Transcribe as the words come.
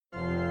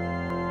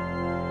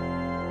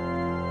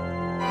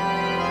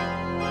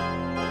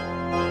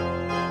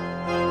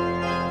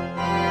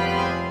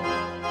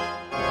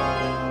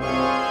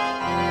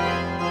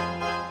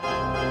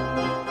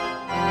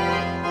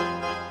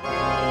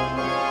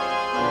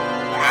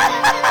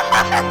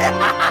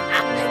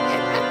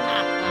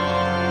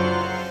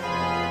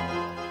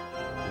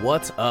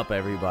What's up,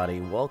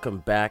 everybody? Welcome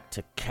back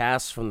to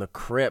Cast from the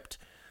Crypt,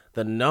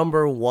 the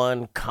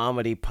 #1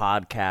 comedy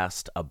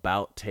podcast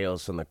about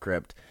Tales from the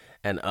Crypt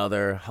and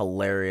other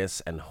hilarious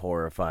and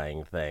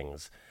horrifying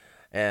things.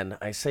 And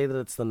I say that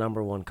it's the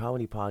 #1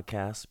 comedy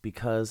podcast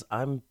because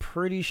I'm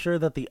pretty sure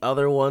that the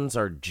other ones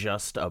are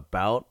just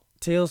about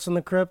Tales from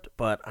the Crypt,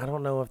 but I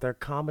don't know if they're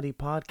comedy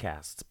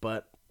podcasts.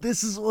 But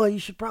this is why you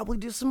should probably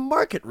do some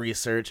market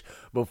research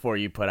before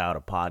you put out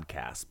a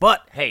podcast.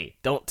 But hey,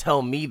 don't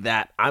tell me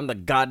that. I'm the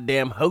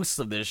goddamn host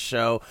of this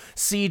show,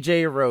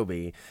 CJ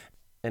Roby.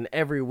 And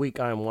every week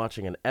I'm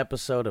watching an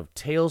episode of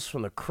Tales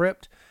from the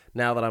Crypt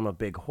now that I'm a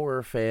big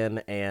horror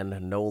fan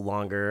and no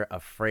longer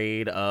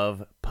afraid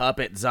of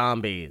puppet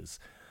zombies.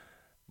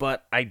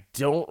 But I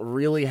don't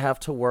really have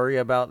to worry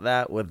about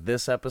that with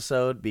this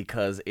episode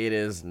because it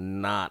is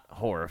not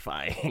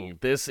horrifying.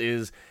 This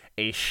is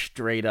a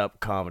straight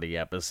up comedy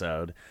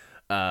episode.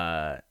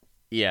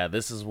 Yeah,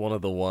 this is one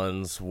of the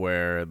ones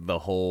where the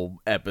whole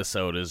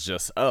episode is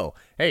just, oh,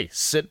 hey,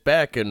 sit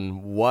back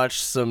and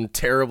watch some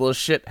terrible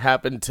shit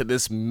happen to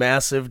this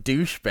massive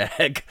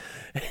douchebag,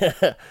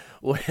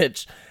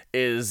 which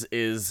is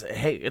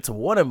hey, it's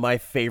one of my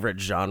favorite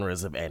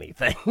genres of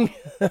anything.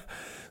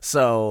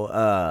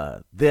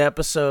 So, the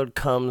episode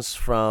comes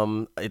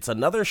from, it's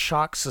another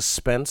shock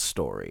suspense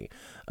story.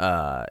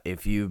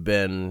 If you've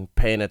been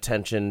paying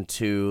attention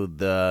to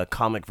the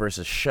comic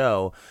versus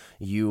show,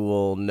 you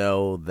will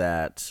know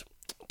that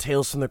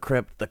Tales from the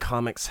Crypt, the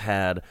comics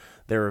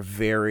there are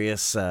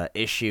various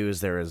issues.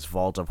 There is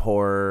Vault of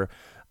Horror,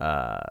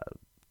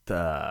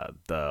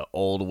 the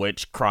Old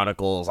Witch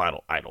Chronicles. I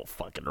don't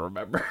fucking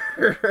remember.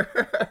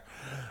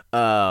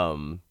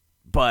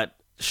 But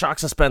Shock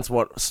Suspense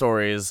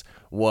Stories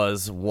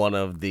was one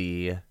of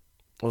the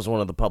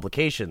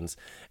publications,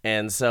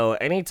 and so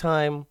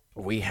anytime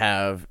we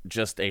have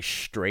just a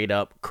straight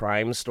up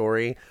crime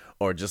story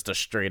or just a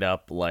straight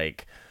up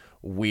like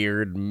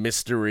weird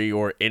mystery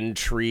or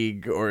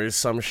intrigue or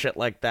some shit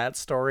like that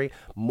story,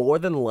 more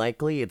than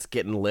likely it's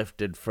getting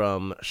lifted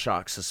from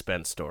Shock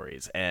Suspense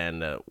Stories.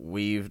 And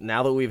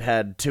now that we've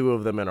had 2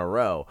 of them in a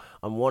row,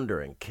 I'm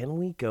wondering, can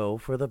we go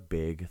for the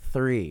big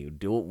 3?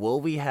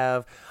 Will we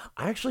have?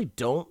 I actually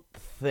don't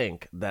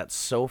think that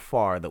so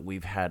far that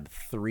we've had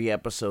 3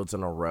 episodes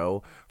in a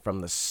row from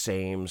the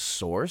same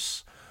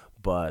source.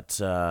 But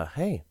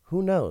hey,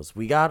 who knows?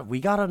 We got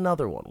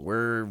another one.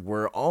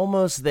 We're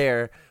almost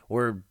there.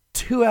 We're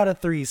 2 out of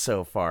 3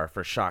 so far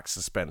for Shock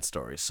Suspense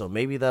Stories, so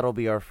maybe that'll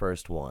be our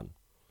first one.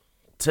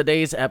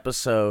 Today's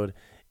episode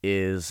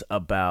is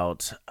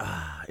about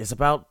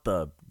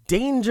the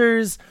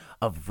dangers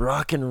of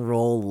rock and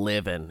roll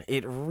living.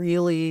 It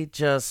really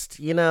just,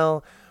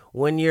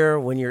 when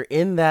you're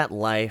in that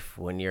life,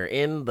 when you're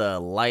in the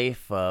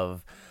life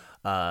of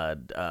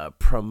a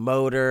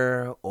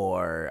promoter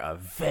or a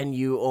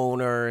venue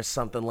owner or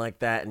something like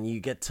that, and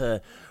you get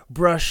to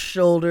brush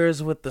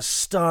shoulders with the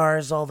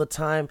stars all the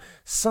time,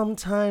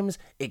 sometimes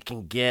it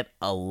can get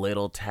a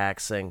little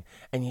taxing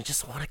and you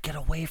just want to get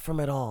away from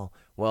it all.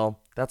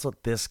 Well, that's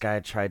what this guy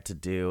tried to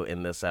do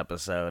in this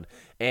episode,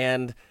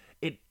 and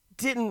it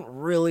didn't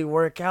really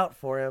work out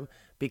for him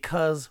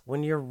because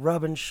when you're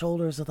rubbing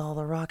shoulders with all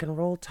the rock and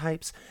roll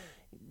types,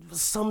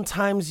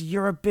 sometimes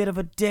you're a bit of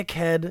a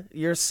dickhead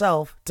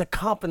yourself to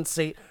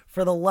compensate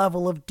for the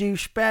level of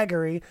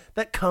douchebaggery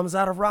that comes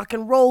out of rock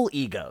and roll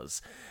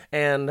egos.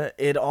 And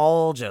it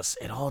all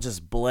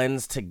just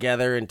blends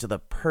together into the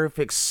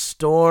perfect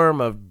storm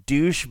of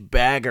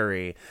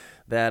douchebaggery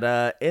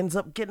that ends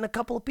up getting a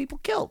couple of people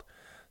killed.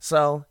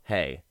 So,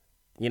 hey,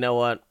 you know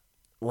what?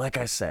 Like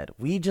I said,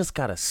 we just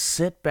gotta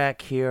sit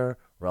back here,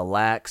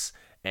 relax,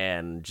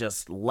 and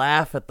just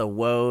laugh at the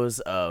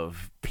woes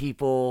of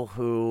people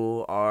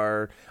who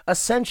are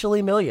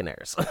essentially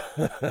millionaires.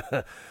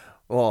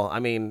 Well, I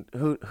mean,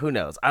 who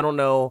knows? I don't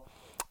know.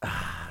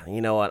 You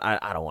know what?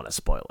 I don't want to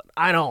spoil it.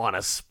 I don't want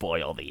to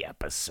spoil the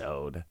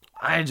episode.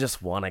 I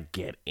just want to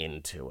get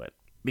into it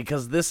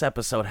because this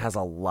episode has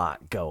a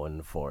lot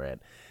going for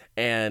it.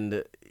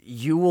 And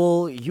you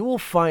will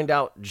find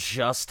out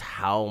just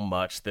how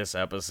much this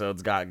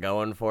episode's got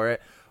going for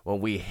it when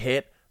we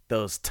hit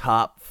those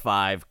top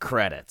 5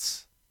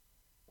 credits.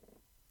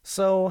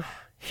 So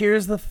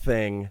here's the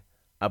thing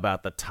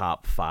about the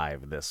top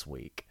 5 this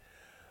week.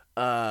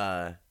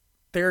 There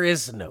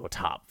is no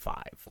top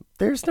 5.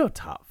 There's no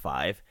top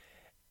 5.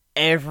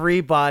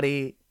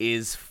 Everybody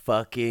is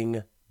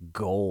fucking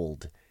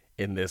gold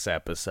in this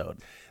episode.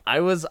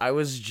 I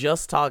was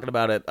just talking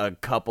about it a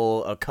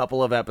couple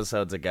of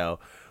episodes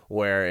ago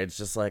where it's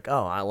just like,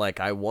 oh,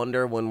 I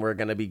wonder when we're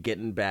gonna be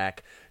getting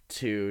back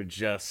to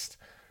just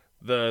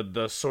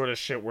the sort of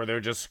shit where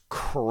they're just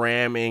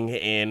cramming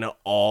in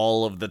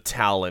all of the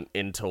talent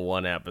into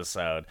one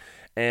episode.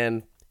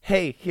 And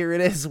hey, here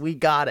it is. We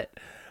got it.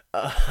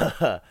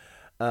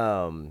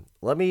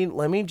 Let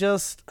me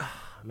just,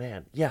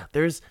 man. Yeah,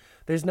 there's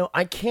no,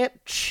 I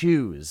can't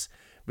choose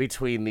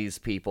between these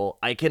people.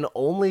 I can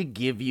only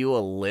give you a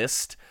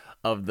list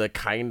of the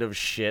kind of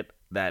shit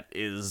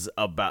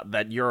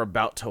that you're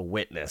about to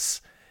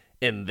witness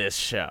in this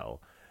show.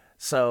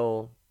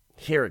 So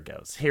here it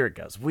goes.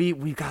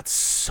 We've got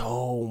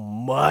so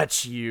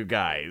much, you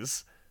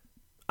guys.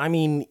 I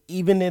mean,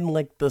 even in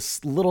like the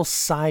little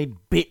side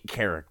bit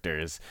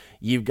characters,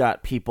 you've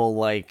got people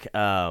like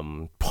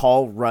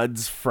Paul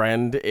Rudd's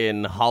friend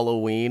in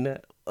Halloween,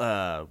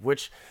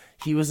 which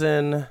he was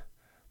in.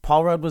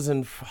 Paul Rudd was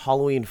in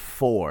Halloween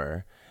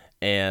 4,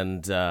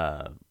 and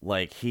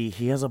like he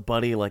has a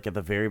buddy like at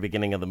the very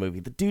beginning of the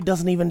movie. The dude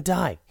doesn't even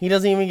die. He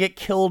doesn't even get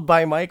killed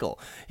by Michael.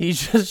 He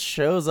just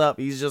shows up.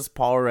 He's just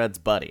Paul Rudd's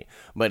buddy,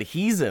 but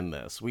he's in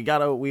this. We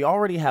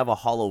already have a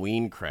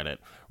Halloween credit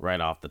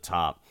right off the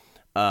top.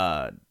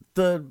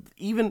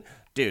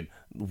 Dude,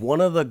 one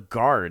of the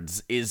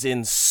guards is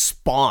in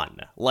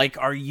Spawn. Like,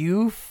 are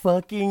you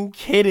fucking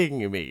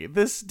kidding me?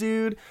 This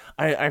dude,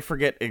 I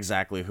forget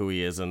exactly who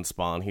he is in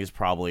Spawn. He's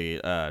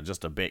probably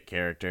just a bit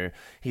character.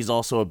 He's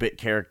also a bit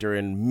character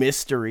in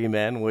Mystery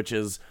Men, which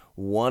is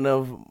one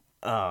of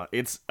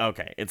it's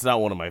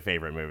not one of my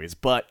favorite movies,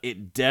 but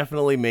it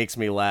definitely makes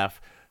me laugh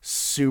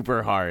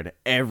super hard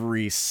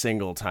every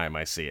single time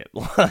I see it.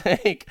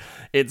 Like,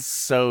 it's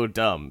so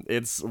dumb.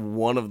 It's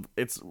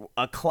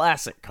a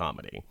classic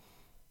comedy.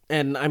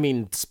 And I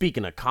mean,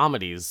 speaking of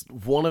comedies,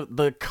 one of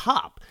the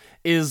cop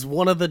is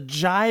one of the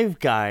jive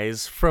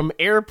guys from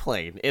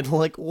Airplane in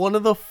like one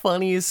of the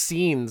funniest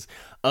scenes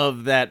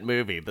of that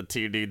movie. The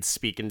two dudes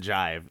speaking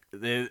jive.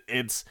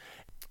 It's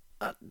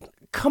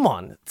come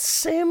on,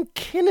 Sam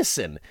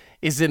Kinison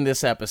is in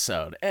this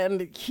episode,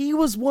 and he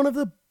was one of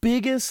the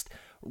biggest,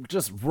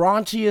 just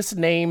raunchiest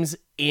names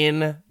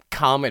in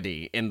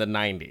comedy in the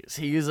 90s.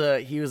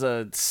 He was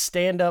a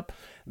stand-up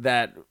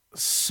that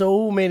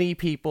so many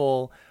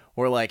people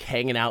were like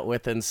hanging out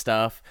with and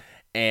stuff.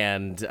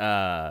 And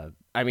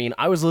I mean,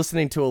 I was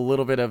listening to a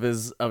little bit of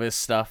his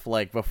stuff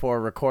like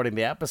before recording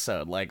the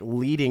episode, like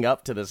leading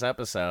up to this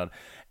episode.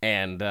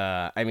 And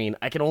I mean,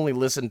 I can only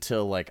listen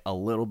to like a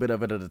little bit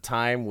of it at a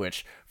time,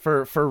 which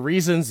for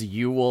reasons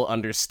you will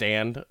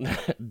understand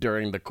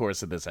during the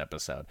course of this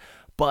episode.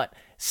 But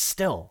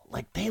still,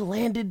 like, they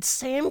landed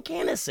Sam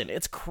Kinison.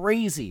 It's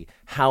crazy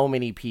how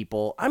many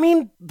people. I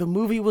mean, the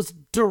movie was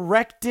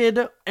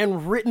directed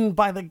and written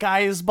by the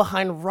guys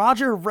behind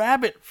Roger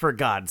Rabbit, for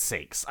God's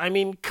sakes. I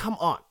mean, come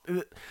on.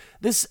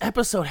 This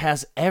episode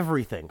has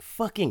everything.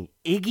 Fucking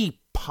Iggy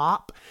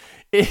Pop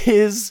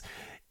is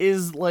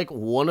like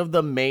one of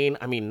the main,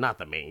 I mean, not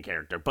the main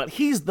character, but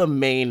he's the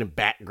main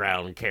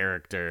background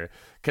character,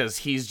 because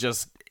he's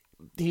just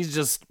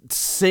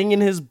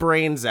singing his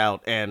brains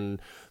out and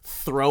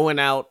throwing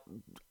out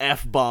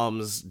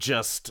F-bombs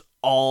just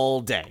all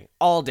day.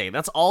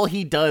 That's all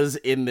he does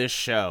in this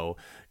show,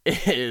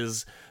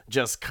 is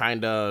just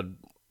kind of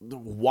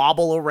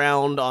wobble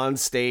around on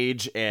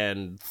stage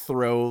and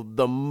throw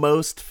the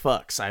most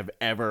fucks I've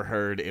ever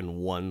heard in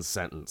one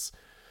sentence.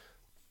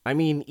 I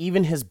mean,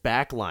 even his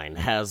backline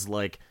has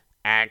like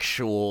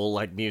actual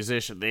like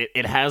musician.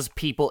 It has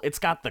people. It's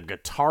got the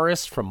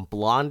guitarist from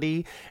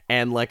Blondie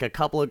and like a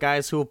couple of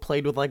guys who have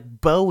played with like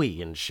Bowie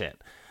and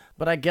shit.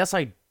 But I guess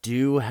I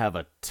do have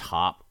a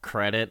top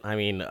credit. I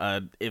mean,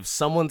 if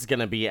someone's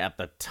gonna be at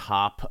the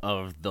top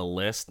of the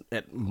list,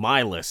 at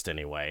my list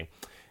anyway,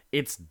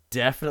 it's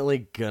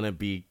definitely gonna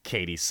be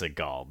Katie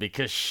Sagal,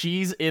 because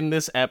she's in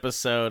this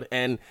episode.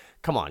 And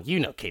come on, you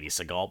know Katie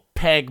Sagal,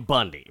 Peg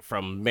Bundy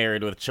from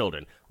Married with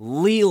Children,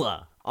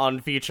 Leela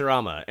on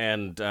Futurama,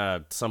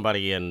 and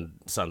somebody in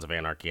Sons of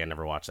Anarchy. I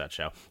never watched that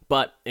show.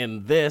 But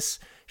in this,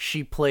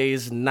 she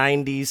plays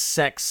 90s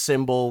sex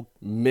symbol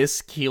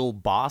Miss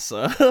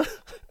Kielbasa.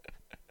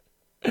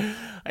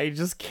 I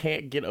just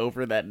can't get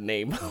over that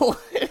name.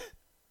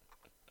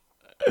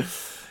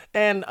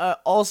 And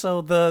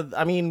also,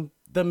 the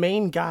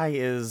main guy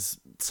is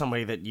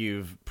somebody that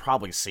you've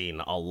probably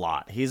seen a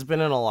lot. He's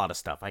been in a lot of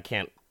stuff. I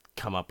can't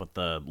come up with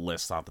the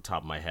list off the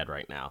top of my head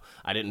right now.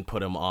 I didn't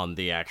put him on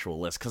the actual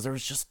list because there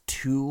was just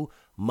too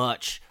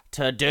much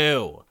to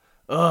do.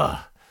 Ugh.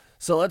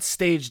 So let's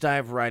stage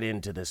dive right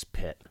into this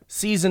pit.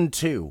 Season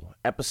 2,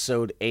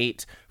 Episode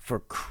 8, For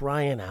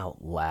Crying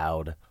Out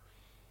Loud.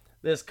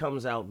 This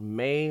comes out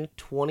May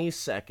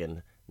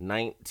 22nd,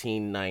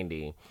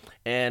 1990,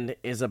 and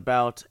is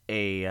about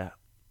a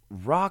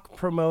rock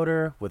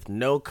promoter with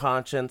no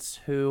conscience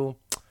who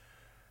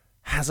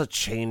has a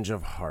change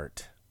of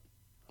heart.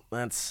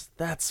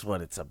 That's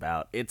what it's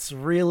about. It's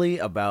really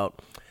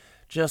about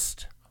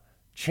just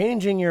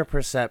changing your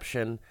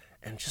perception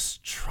and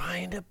just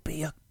trying to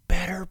be a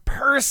better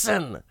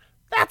person.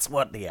 That's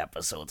what the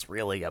episode's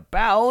really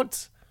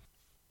about.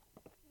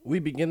 We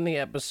begin the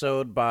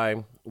episode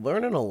by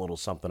learning a little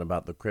something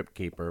about the Crypt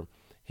Keeper.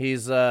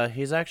 He's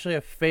actually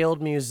a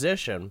failed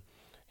musician.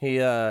 He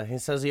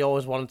says he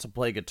always wanted to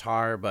play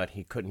guitar, but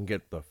he couldn't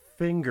get the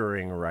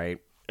fingering right.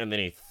 And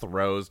then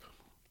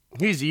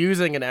he's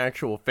using an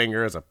actual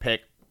finger as a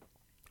pick,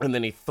 and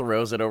then he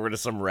throws it over to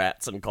some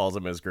rats and calls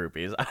them his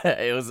groupies.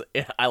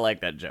 I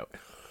like that joke.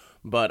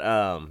 But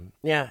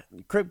yeah,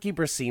 Crypt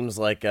Keeper seems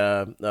like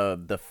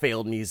the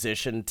failed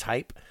musician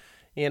type,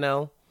 you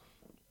know.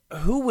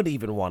 who would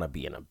even want to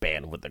be in a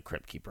band with the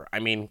Crypt Keeper? I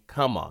mean,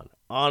 come on.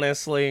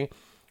 Honestly,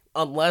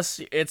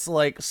 unless it's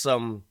like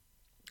some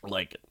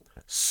like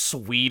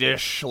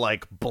Swedish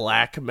like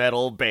black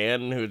metal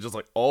band who just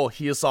like, oh,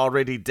 he is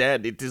already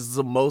dead. It is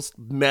the most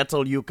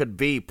metal you could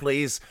be.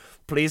 Please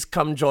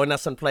come join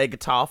us and play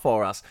guitar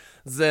for us.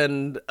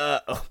 Then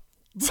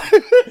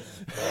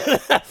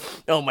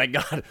oh my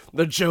god,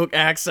 the joke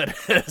accent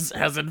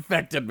has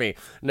infected me.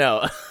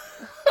 No.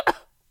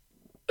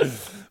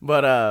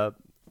 But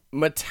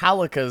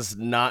Metallica's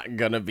not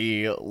gonna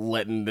be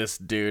letting this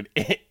dude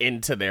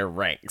into their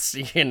ranks.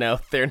 You know,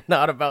 they're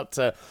not about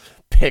to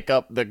pick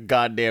up the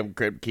goddamn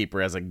Crypt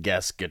Keeper as a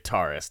guest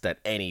guitarist at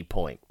any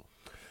point.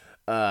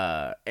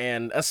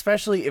 And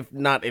especially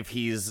if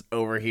he's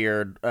over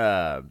here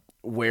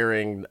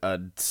wearing a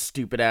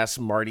stupid ass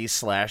Marty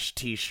Slash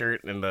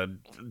t-shirt and a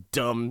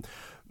dumb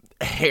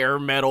hair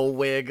metal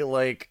wig.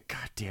 Like,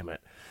 god damn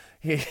it,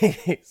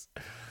 he's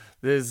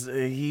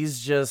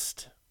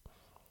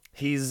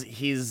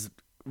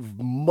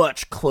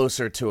much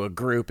closer to a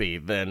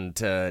groupie than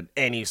to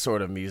any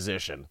sort of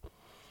musician.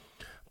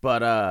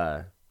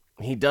 But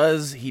he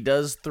does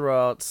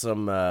throw out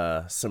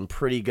some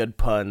pretty good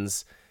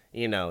puns.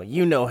 You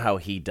know how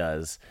he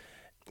does.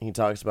 He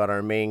talks about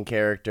our main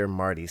character,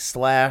 Marty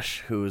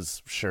Slash,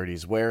 whose shirt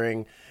he's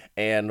wearing,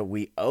 and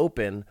we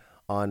open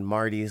on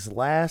Marty's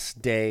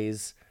last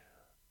days.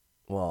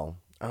 Well,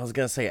 I was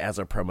gonna say as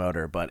a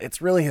promoter, but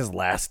it's really his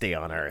last day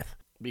on Earth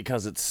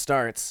because it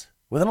starts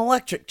with an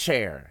electric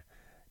chair.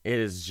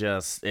 It's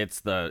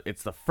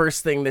the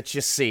first thing that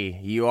you see.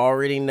 You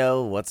already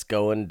know what's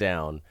going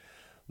down.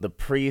 The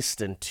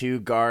priest and 2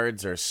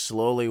 guards are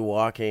slowly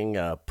walking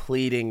a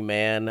pleading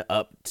man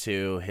up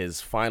to his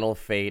final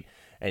fate,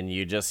 and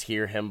you just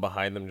hear him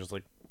behind them just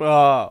like,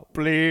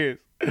 please,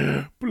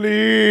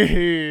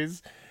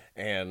 please.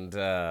 And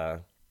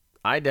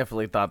I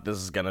definitely thought this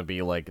was going to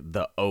be like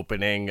the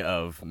opening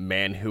of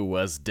Man Who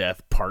Was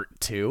Death Part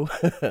 2.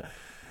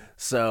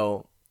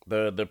 So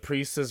the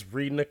priest is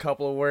reading a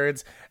couple of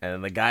words, and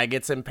then the guy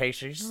gets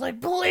impatient. He's just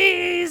like,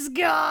 please,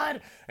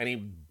 God. And he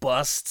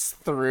busts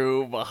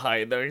through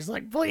behind them. He's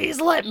like, please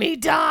let me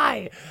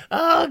die.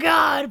 Oh,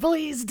 God,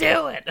 please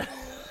do it.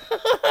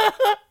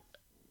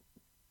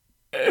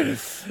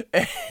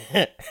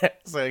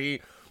 So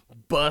he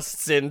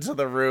busts into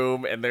the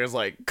room, and there's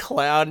like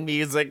clown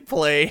music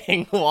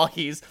playing while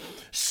he's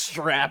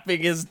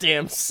strapping his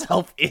damn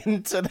self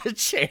into the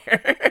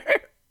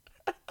chair.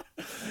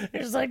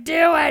 He's like,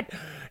 do it.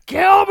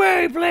 Kill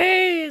me,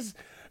 please!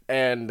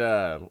 And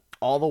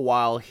all the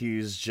while,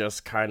 he's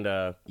just kind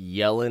of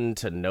yelling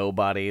to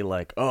nobody,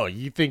 like, "Oh,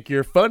 you think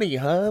you're funny,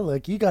 huh?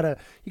 Like, you got a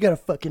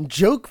fucking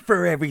joke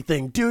for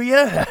everything, do you?"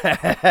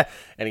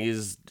 And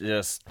he's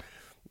just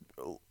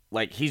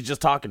like, he's just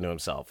talking to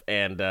himself.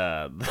 And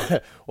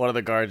one of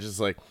the guards is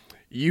like,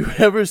 "You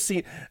ever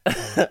seen?"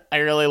 I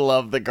really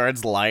love the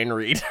guard's line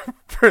read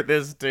for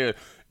this dude.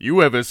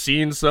 "You ever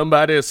seen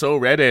somebody so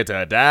ready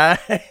to die?"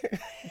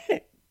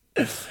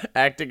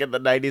 Acting in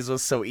the 90s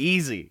was so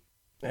easy.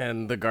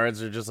 And the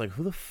guards are just like,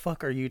 who the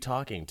fuck are you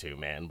talking to,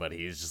 man? But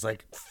he's just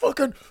like,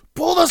 fucking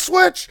pull the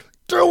switch,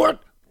 do it,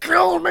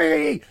 kill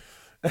me.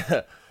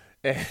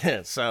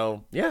 And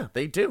so yeah,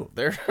 they do.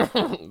 They're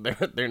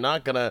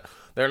not gonna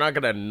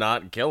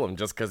not kill him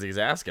just because he's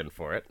asking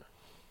for it.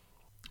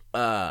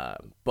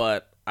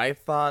 But I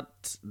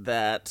thought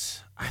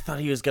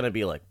he was gonna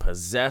be like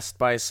possessed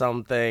by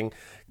something,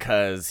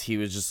 because he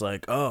was just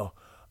like, oh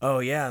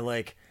yeah,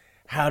 like,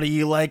 How do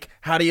you like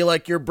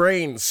your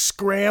brain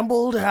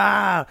scrambled?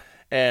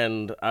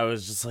 And I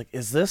was just like,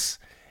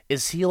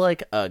 is he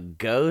like a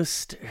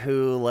ghost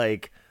who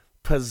like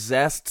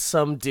possessed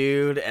some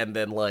dude and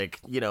then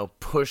like,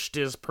 pushed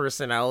his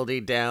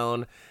personality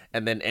down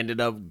and then ended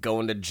up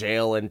going to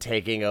jail and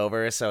taking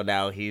over? So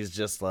now he's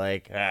just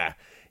like,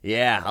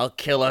 yeah, I'll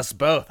kill us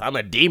both. I'm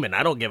a demon.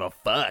 I don't give a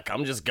fuck.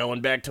 I'm just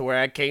going back to where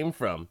I came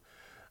from.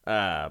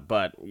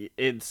 But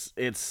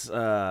it's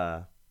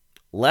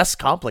less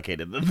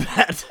complicated than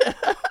that.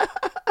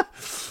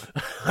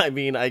 I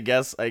mean, I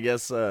guess,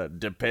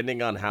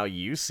 depending on how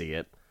you see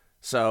it.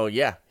 So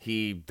yeah,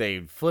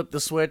 they flip the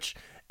switch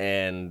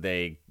and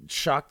they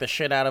shock the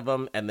shit out of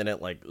him, and then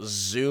it like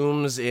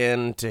zooms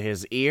into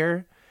his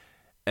ear,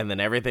 and then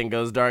everything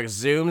goes dark,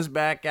 zooms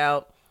back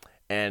out,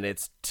 and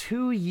it's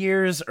 2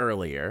 years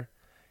earlier.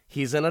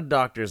 He's in a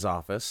doctor's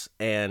office,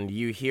 and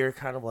you hear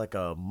kind of like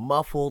a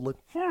muffled like,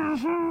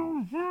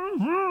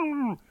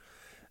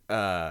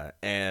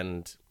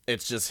 and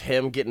it's just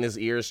him getting his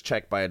ears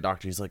checked by a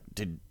doctor. He's like,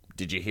 did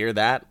you hear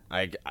that?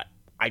 I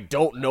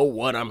don't know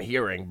what I'm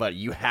hearing, but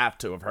you have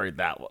to have heard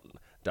that one,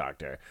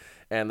 doctor.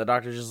 And the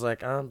doctor's just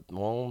like,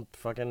 well,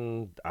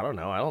 fucking, I don't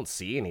know. I don't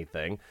see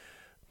anything.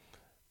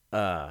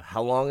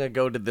 How long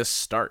ago did this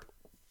start?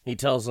 He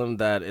tells him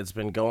that it's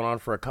been going on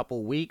for a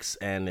couple weeks,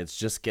 and it's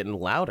just getting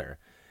louder.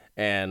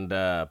 And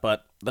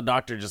but the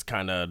doctor just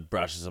kind of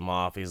brushes him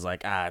off. He's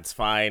like, it's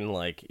fine.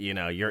 Like,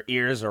 your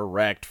ears are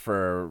wrecked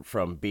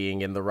from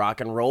being in the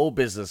rock and roll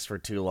business for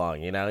too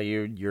long.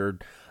 You're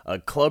a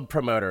club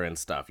promoter and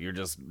stuff. You're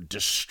just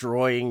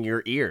destroying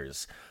your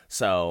ears.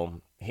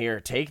 So here,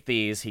 take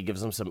these. He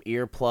gives him some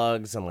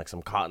earplugs and like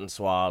some cotton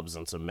swabs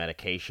and some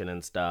medication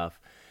and stuff.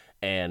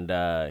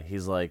 And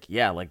he's like,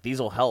 yeah, like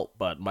these will help,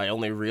 but my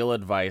only real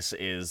advice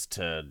is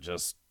to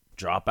just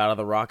drop out of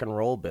the rock and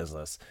roll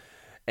business.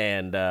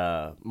 And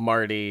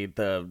Marty,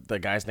 the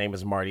guy's name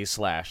is Marty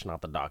Slash,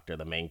 not the doctor,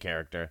 the main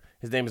character.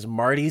 His name is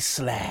Marty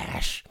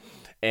Slash.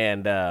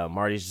 And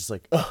Marty's just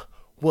like,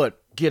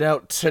 what, get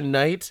out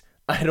tonight?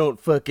 I don't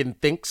fucking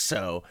think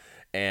so.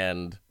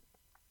 And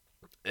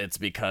it's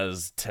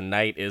because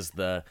tonight is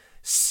the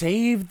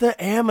Save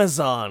the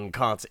Amazon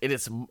concert.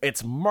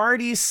 It's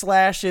Marty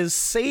Slash's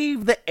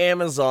Save the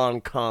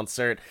Amazon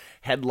concert,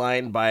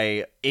 headlined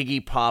by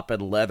Iggy Pop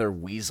and Leather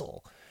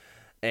Weasel.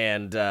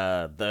 And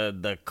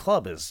the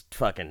club is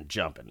fucking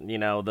jumping.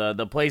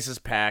 The place is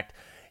packed.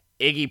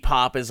 Iggy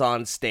Pop is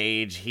on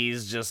stage.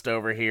 He's just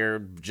over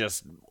here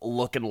just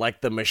looking like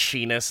the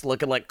Machinist,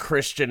 looking like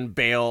Christian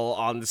Bale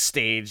on the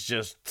stage,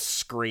 just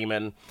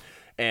screaming.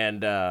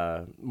 And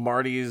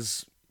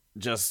Marty's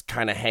just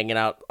kind of hanging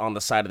out on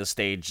the side of the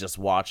stage, just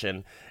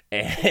watching.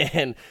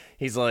 And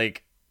he's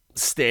like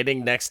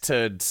standing next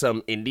to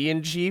some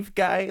Indian chief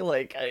guy.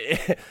 Like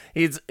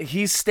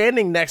he's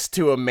standing next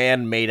to a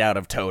man made out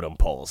of totem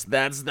poles.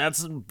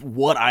 That's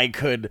what I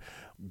could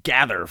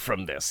gather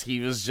from this.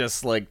 He was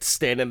just like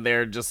standing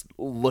there just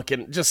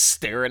looking, just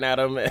staring at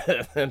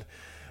him.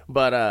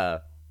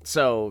 But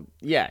so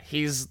yeah,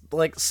 he's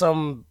like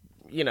some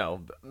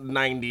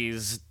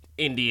 90s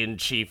Indian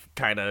chief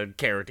kind of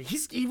character.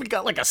 He's even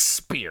got like a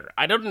spear.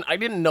 I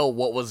didn't know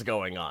what was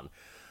going on.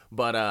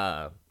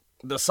 But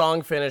the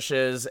song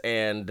finishes,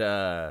 and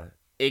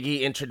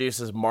Iggy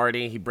introduces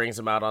Marty. He brings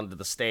him out onto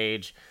the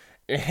stage,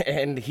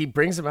 and he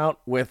brings him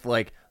out with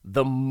like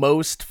the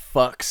most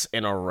fucks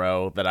in a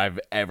row that I've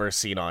ever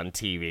seen on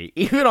TV,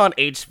 even on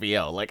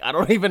HBO. Like I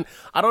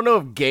don't know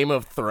if Game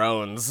of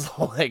Thrones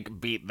like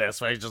beat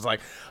this, where he's just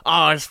like,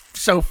 oh, it's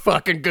so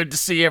fucking good to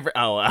see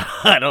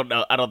I don't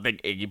know. I don't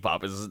think Iggy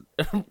Pop is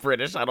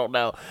British. I don't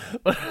know.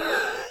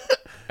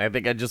 I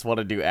think I just want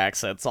to do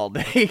accents all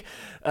day.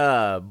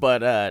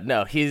 But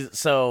no,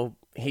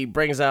 he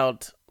brings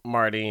out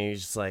Marty, and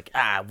he's just like,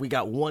 we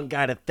got one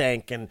guy to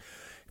thank, and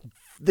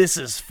this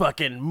is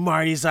fucking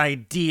Marty's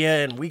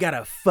idea, and we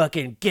gotta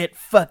fucking get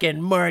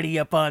fucking Marty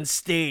up on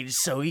stage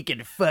so he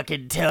can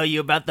fucking tell you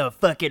about the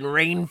fucking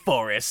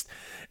rainforest.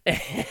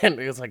 And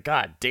it was like,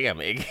 God damn,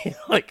 Iggy.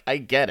 Like, I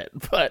get it,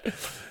 but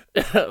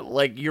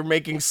like, you're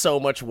making so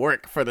much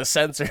work for the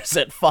censors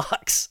at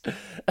Fox.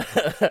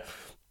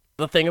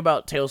 The thing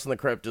about Tales from the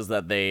Crypt is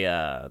that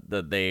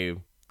they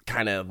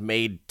kind of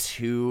made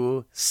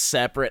two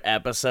separate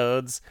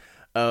episodes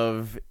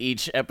of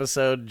each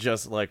episode,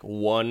 just like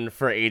one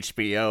for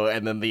HBO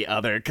and then the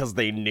other because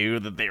they knew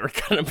that they were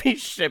going to be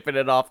shipping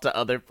it off to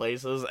other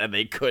places, and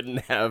they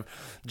couldn't have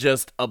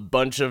just a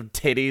bunch of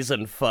titties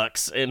and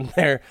fucks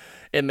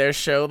in their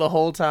show the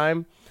whole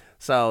time.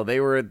 So they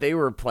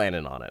were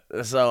planning on it.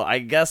 So I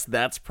guess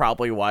that's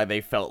probably why they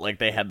felt like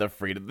they had the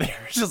freedom. They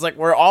were just like,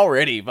 we're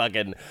already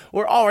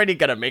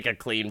gonna make a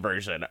clean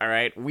version. All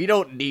right, we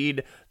don't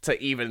need to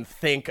even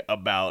think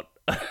about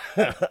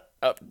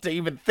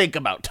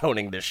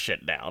toning this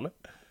shit down.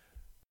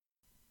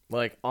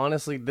 Like,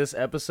 honestly, this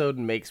episode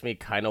makes me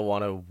kind of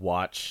want to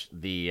watch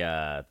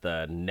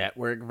the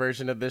network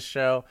version of this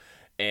show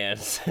and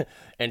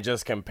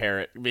just compare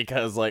it,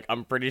 because like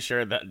I'm pretty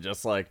sure that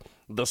just like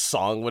the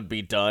song would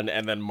be done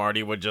and then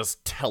Marty would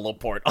just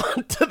teleport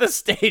onto the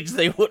stage.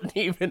 They wouldn't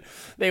even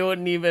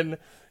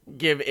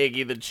give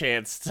Iggy the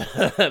chance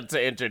to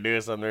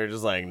introduce him. They're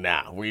just like,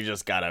 nah, we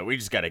just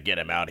gotta get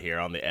him out here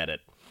on the edit.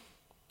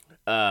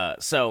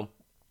 So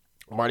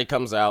Marty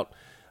comes out.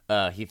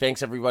 He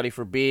thanks everybody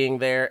for being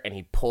there, and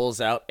he pulls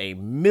out $1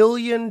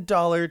 million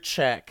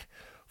check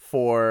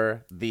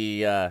for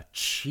the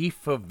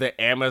chief of the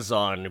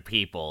Amazon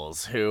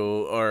peoples,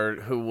 who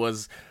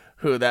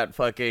that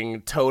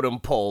fucking totem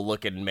pole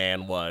looking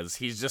man was.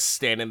 He's just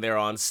standing there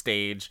on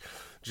stage,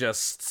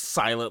 just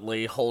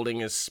silently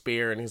holding his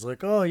spear, and he's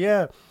like, oh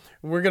yeah,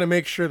 we're gonna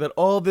make sure that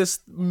all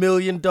this $1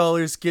 million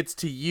gets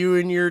to you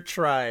and your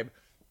tribe.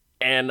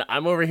 And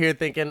I'm over here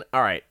thinking,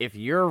 all right, if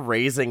you're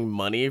raising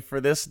money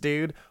for this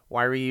dude,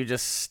 why were you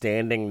just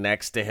standing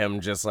next to him,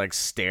 just like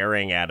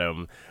staring at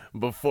him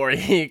before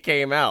he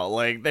came out?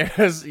 Like,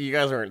 you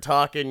guys weren't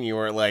talking. You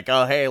weren't like,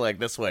 oh, hey, like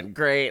this went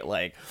great.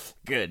 Like,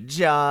 good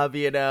job,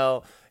 you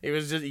know? It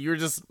was just, you were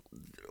just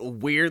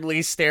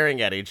weirdly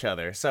staring at each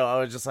other. So I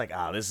was just like,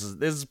 this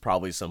is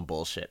probably some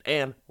bullshit.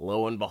 And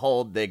lo and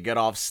behold, they get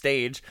off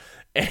stage,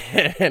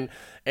 and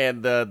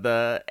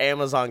the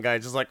Amazon guy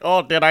just like,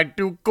 oh, did I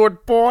do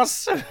good,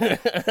 boss?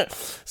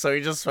 So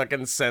he just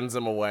fucking sends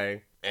him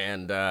away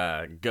and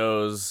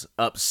goes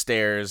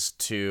upstairs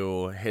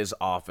to his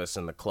office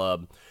in the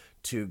club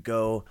to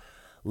go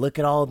look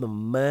at all the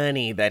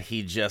money that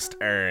he just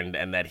earned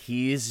and that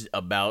he's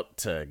about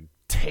to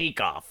take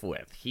off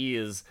with. He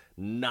is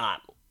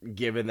not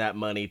giving that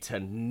money to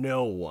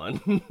no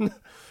one.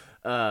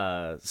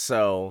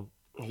 So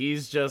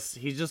he's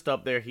just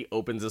up there. He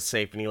opens a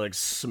safe and he like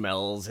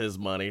smells his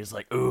money. He's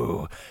like,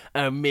 ooh,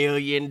 $1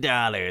 million.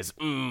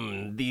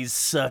 These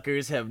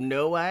suckers have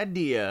no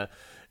idea.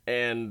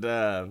 And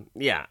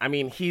yeah, I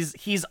mean,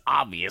 he's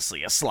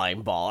obviously a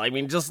slime ball. I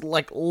mean, just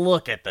like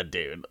look at the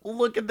dude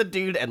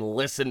and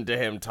listen to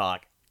him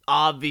talk.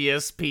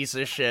 Obvious piece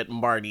of shit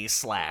Marty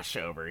Slash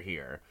over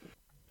here.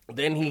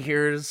 Then he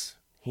hears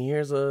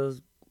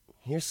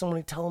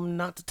somebody tell him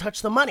not to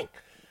touch the money.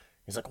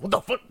 He's like, what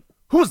the fuck?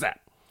 Who's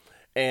that?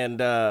 And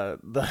the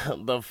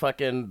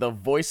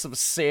voice of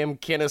Sam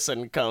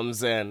Kinison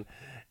comes in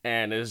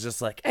and is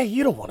just like, hey,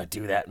 you don't want to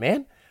do that,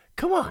 man.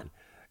 Come on.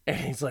 And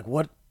he's like,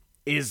 what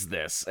is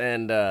this?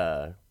 And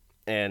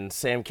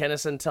Sam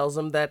Kinison tells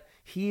him that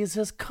he is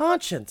his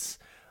conscience.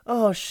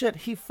 Oh shit,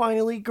 he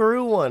finally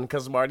grew one,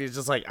 because Marty's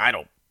just like, I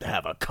don't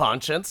have a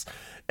conscience.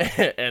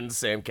 And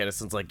Sam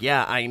Kinison's like,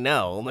 yeah, I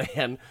know,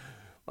 man.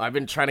 I've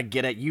been trying to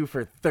get at you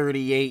for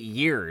 38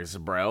 years,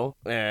 bro.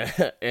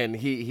 And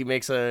he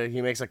makes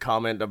a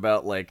comment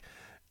about like,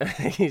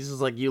 he's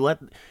just like, you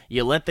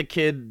let the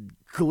kid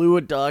glue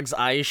a dog's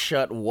eyes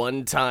shut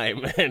one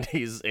time, and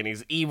he's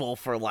evil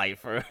for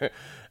life.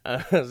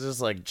 It's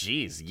just like,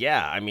 geez,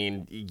 yeah. I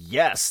mean,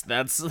 yes,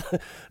 that's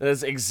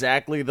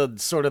exactly the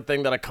sort of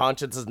thing that a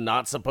conscience is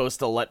not supposed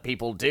to let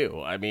people do.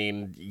 I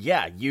mean,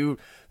 yeah,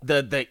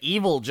 the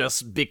evil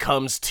just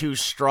becomes too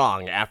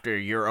strong after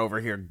you're over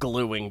here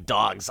gluing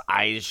dogs'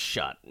 eyes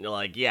shut.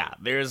 Like, yeah,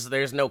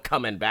 there's no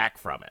coming back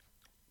from it.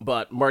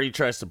 But Marty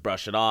tries to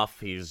brush it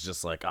off. He's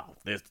just like, oh,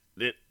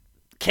 it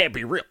can't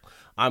be real.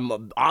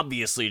 I'm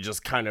obviously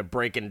just kind of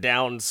breaking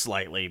down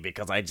slightly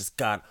because I just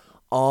got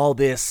all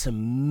this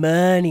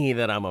money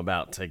that I'm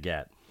about to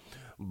get.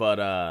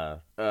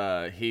 But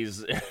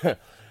he's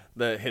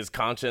his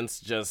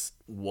conscience just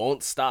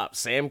won't stop.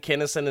 Sam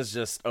Kinison is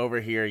just over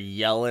here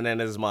yelling in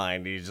his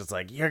mind. He's just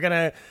like, you're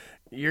gonna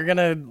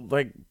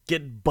like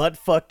get butt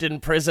fucked in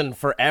prison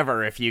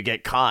forever if you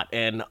get caught,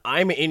 and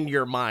I'm in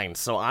your mind,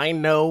 so I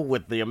know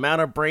with the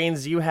amount of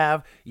brains you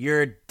have,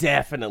 you're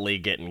definitely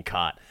getting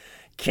caught.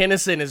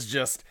 Kinison is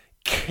just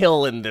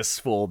killing this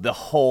fool the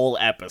whole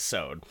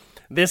episode.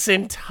 This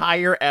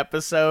entire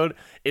episode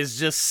is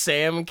just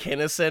Sam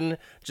Kinison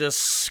just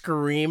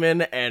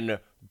screaming and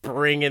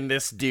bringing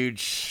this dude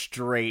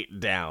straight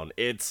down.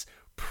 It's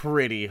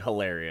pretty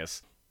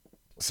hilarious.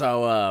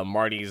 So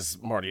Marty's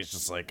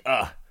just like,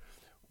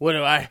 what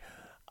do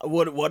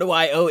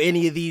I owe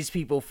any of these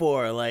people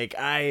for? Like,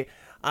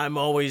 I'm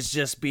always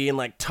just being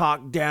like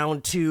talked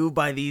down to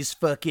by these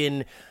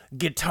fucking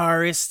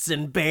guitarists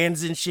and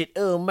bands and shit.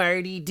 Oh,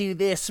 Marty, do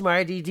this,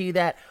 Marty, do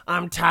that.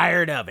 I'm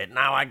tired of it.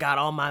 Now I got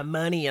all my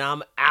money and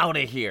I'm out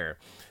of here.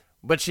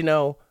 But you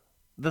know,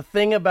 the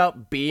thing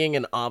about being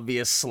an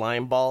obvious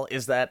slime ball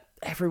is that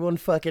everyone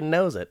fucking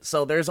knows it.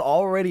 So there's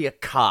already a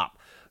cop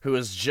who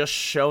has just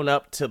shown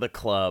up to the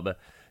club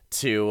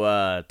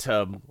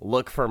to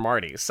look for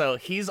Marty. So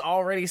he's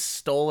already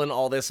stolen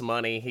all this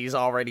money. He's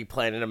already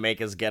planning to make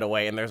his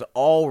getaway, and there's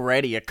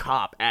already a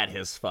cop at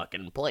his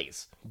fucking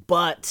place.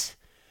 But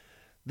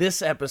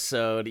this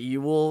episode, you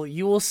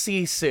will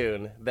see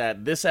soon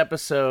that this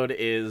episode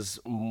is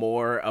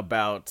more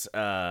about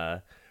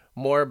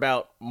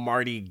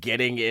Marty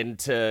getting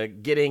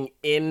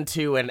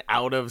into and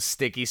out of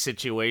sticky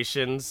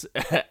situations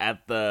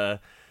at the,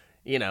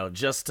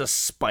 just to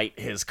spite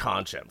his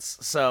conscience.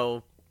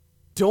 So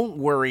don't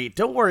worry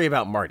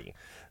about Marty.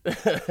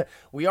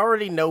 We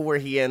already know where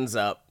he ends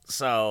up.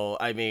 So,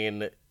 I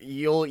mean,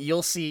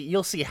 you'll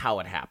see how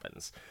it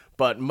happens.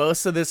 But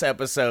most of this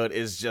episode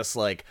is just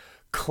like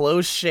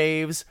close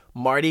shaves,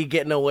 Marty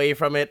getting away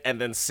from it, and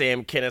then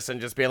Sam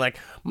Kinison just being like,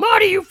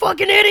 Marty, you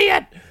fucking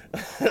idiot!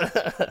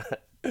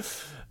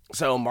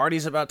 So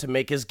Marty's about to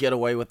make his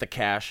getaway with the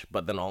cash,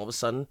 but then all of a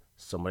sudden,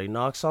 somebody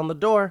knocks on the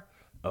door.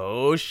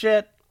 Oh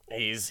shit,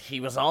 he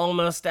was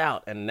almost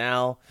out, and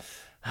now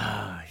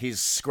he's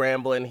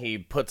scrambling. He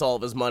puts all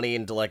of his money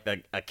into like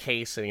a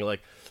case, and he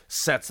like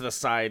sets it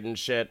aside and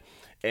shit,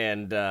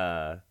 and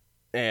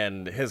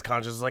his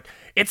conscience is like,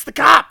 it's the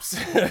cops!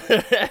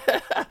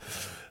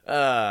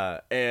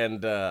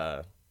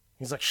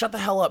 He's like, shut the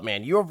hell up,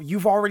 man.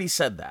 You've already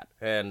said that.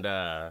 And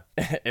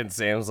and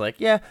Sam's like,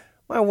 yeah,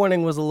 my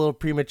warning was a little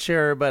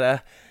premature,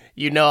 but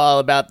you know all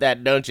about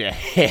that, don't you?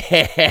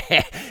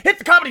 Hit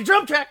the comedy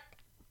drum track.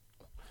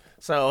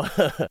 So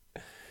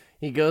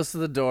he goes to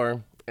the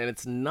door, and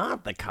it's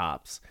not the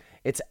cops.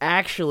 It's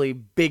actually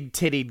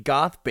big-tittied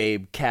goth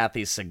babe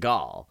Kathy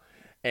Seagal.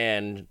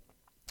 And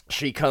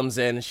she comes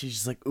in, and she's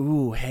just like,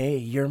 ooh, hey,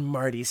 you're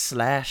Marty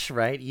Slash,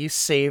 right? You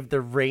saved the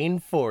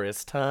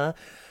rainforest, huh?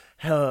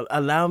 Hell,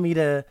 allow me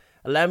to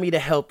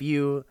help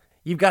you.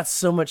 You've got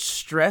so much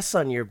stress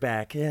on your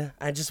back.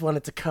 I just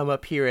wanted to come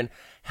up here and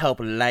help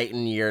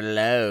lighten your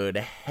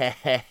load.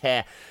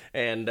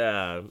 And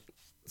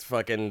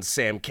fucking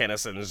Sam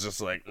Kinison is just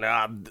like,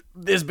 nah,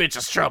 this bitch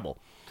is trouble.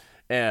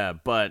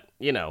 But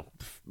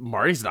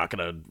Marty's not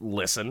gonna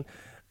listen.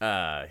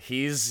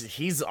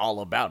 He's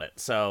all about it.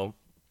 So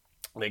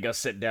they go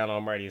sit down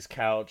on Marty's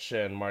couch,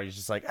 and Marty's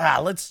just like,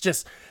 let's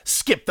just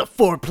skip the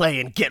foreplay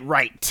and get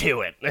right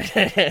to it.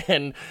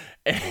 and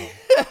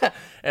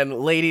and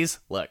ladies,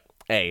 look,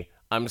 hey,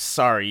 I'm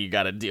sorry you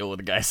got to deal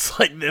with guys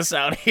like this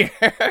out here.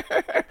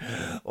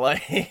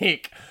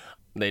 Like,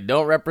 they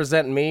don't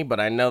represent me, but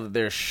I know that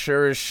there's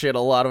sure as shit a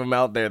lot of them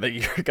out there that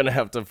you're gonna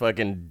have to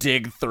fucking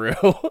dig through.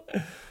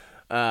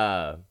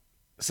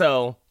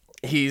 So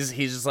he's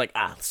just like,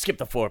 skip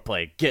the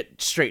foreplay,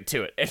 get straight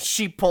to it. And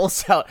she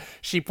pulls out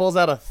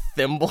a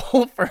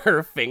thimble for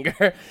her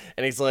finger,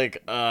 and he's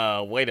like,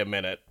 wait a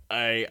minute,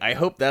 I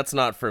hope that's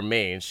not for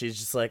me. And she's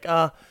just like,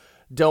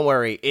 don't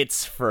worry,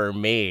 it's for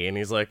me. And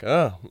he's like,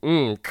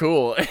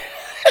 cool.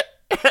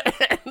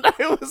 And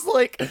I was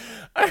like,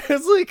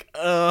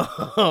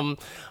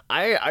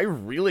 I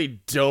really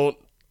don't.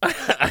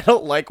 I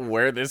don't like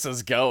where this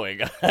is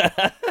going.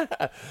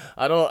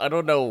 I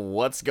don't know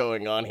what's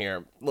going on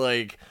here.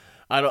 Like,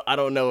 I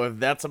don't know if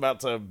that's about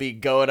to be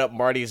going up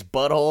Marty's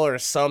butthole or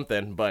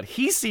something, but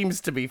he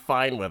seems to be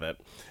fine with it.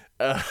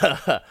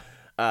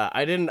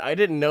 I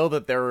didn't know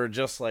that there were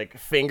just like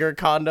finger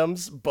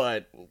condoms,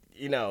 but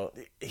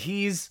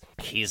he's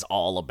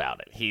all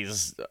about it.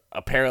 He's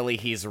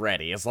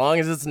ready. As long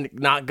as it's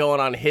not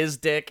going on his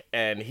dick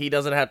and he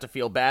doesn't have to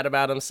feel bad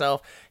about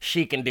himself,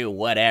 she can do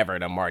whatever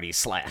to Marty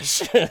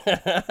Slash.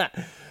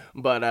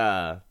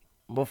 But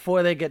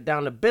before they get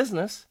down to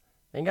business,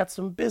 they got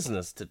some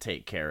business to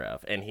take care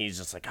of. And he's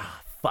just like,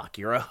 fuck,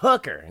 you're a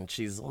hooker. And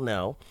she's,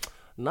 no,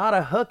 not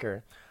a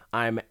hooker.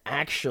 I'm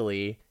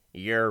actually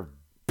your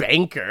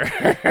banker.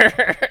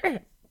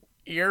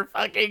 Your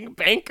fucking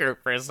banker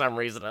for some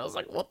reason. I was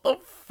like, what the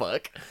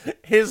fuck?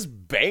 His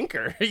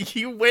banker?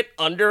 You went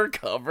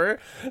undercover?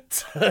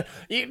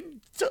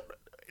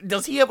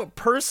 Does he have a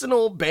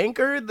personal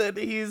banker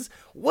that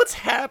what's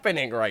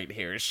happening right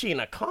here? Is she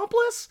an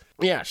accomplice?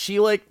 Yeah, she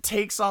like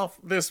takes off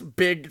this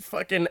big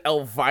fucking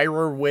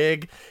Elvira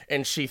wig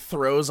and she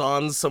throws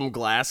on some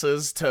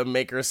glasses to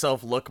make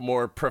herself look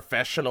more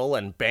professional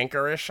and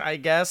bankerish, I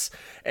guess.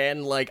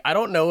 And like, I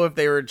don't know if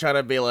they were trying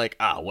to be like,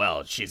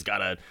 well, she's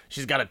gotta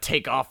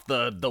take off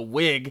the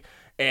wig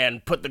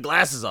and put the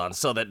glasses on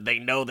so that they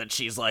know that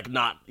she's like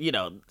not,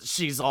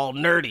 she's all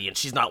nerdy and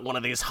she's not one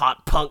of these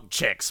hot punk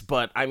chicks.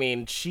 But I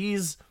mean,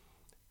 she's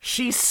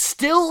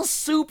still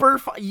super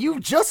you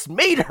just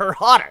made her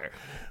hotter.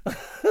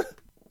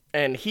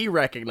 And he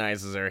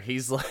recognizes her.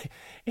 He's like,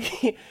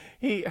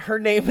 her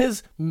name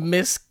is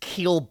Miss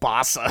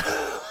Kielbasa.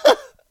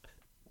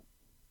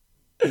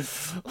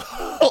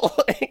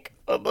 Like,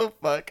 what the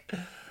fuck?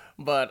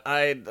 But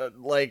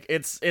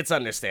it's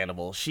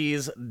understandable.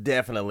 She's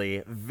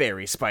definitely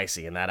very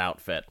spicy in that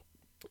outfit.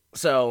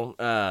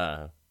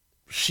 So,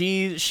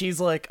 she's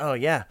like, oh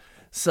yeah.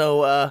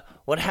 So,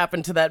 what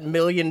happened to that $1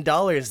 million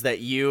that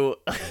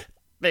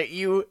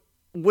you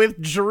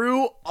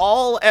withdrew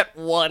all at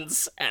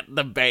once at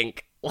the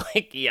bank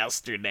like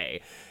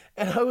yesterday?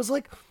 And I was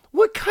like,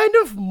 what kind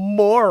of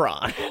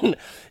moron?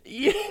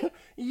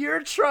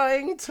 You're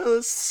trying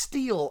to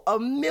steal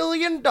 $1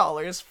 million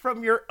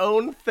from your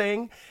own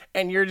thing,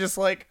 and you're just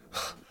like,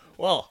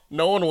 well,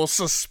 no one will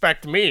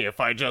suspect me if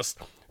I just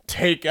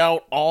take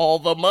out all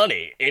the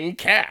money in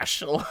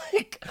cash.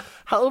 Like,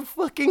 how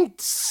fucking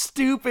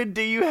stupid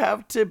do you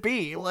have to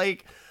be?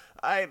 Like,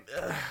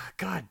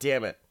 God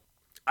damn it.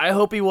 I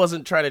hope he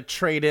wasn't trying to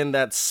trade in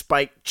that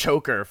spiked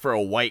choker for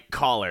a white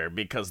collar,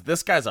 because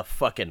this guy's a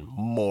fucking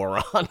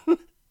moron.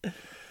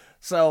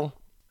 So,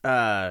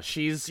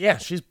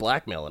 she's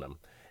blackmailing him,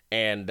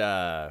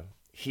 and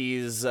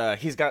he's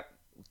got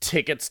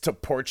tickets to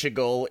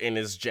Portugal in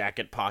his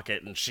jacket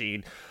pocket, and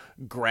she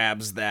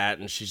grabs that,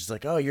 and she's just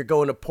like, oh, you're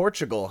going to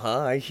Portugal,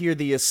 huh? I hear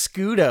the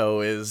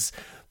Escudo is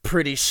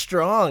pretty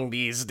strong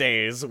these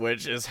days,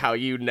 which is how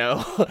you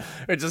know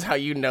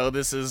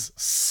this is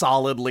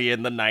solidly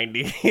in the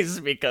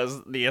 90s,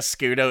 because the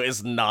Escudo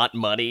is not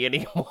money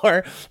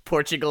anymore.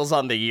 Portugal's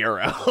on the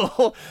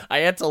euro. I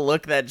had to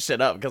look that shit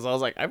up because I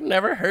was like, I've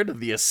never heard of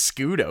the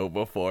Escudo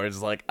before.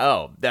 It's like,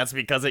 oh, that's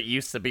because it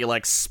used to be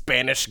like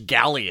Spanish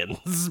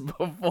galleons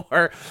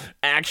before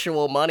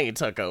actual money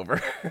took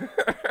over.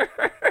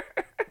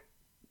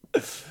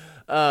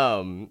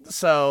 Oh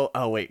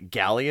wait,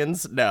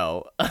 galleons?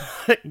 No.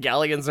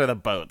 Galleons are the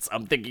boats.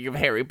 I'm thinking of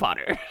Harry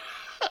Potter.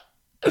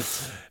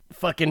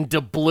 Fucking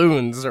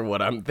doubloons are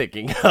what I'm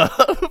thinking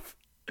of.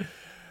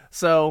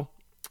 So,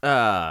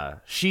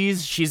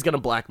 she's gonna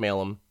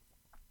blackmail him,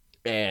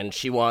 and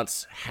she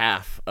wants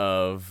half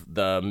of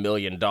the $1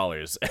 million.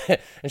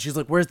 And she's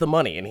like, where's the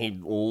money? And he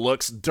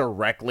looks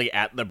directly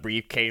at the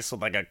briefcase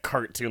with like a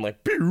cartoon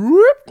like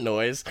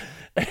noise.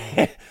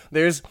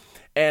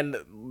 And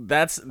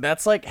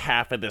that's like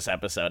half of this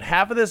episode.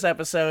 Half of this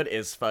episode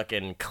is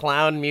fucking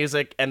clown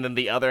music, and then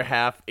the other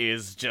half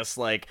is just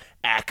like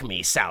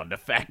Acme sound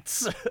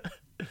effects.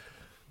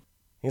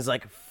 He's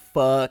like,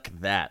 fuck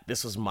that.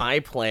 This was my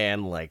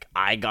plan. Like,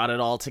 I got it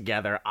all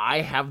together.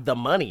 I have the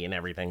money and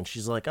everything. And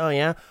she's like, oh,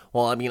 yeah?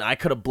 Well, I mean, I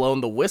could have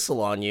blown the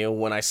whistle on you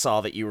when I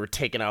saw that you were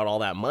taking out all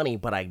that money,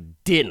 but I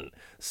didn't.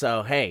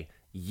 So, hey,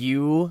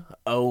 you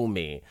owe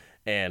me.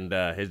 And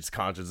his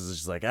conscience is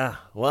just like,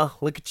 well,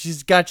 look what you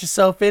got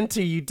yourself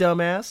into, you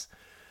dumbass.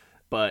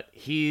 But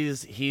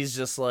he's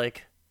just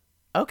like,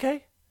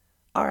 okay,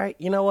 all right,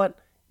 you know what?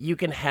 You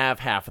can have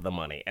half of the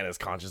money. And his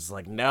conscience is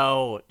like,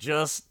 no,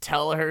 just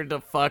tell her to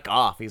fuck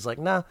off. He's like,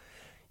 nah,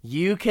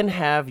 you can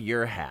have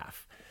your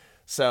half.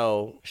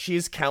 So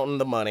she's counting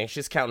the money.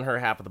 She's counting her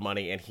half of the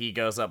money. And he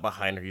goes up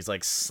behind her. He's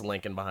like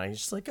slinking behind. He's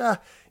just like,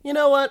 you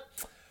know what?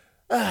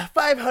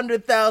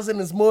 500,000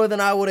 is more than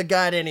I would have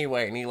got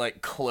anyway. And he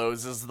like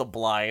closes the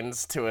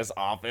blinds to his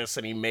office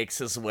and he makes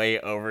his way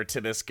over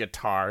to this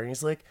guitar. And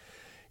he's like,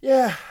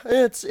 yeah,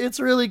 it's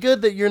really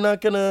good that you're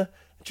not gonna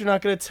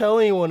tell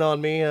anyone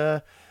on me.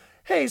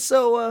 Hey,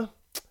 so,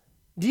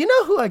 do you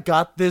know who I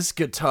got this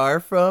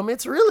guitar from?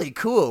 It's really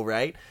cool,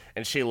 right?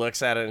 And she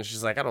looks at it and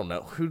she's like, I don't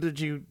know. Who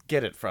did you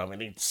get it from?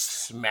 And he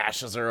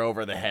smashes her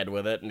over the head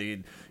with it.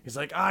 And he's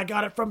like, I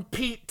got it from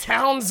Pete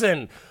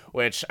Townsend,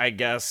 which I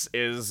guess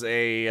is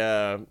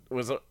I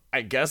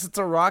guess it's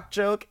a rock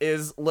joke.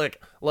 Look,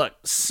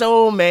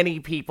 so many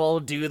people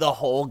do the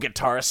whole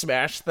guitar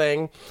smash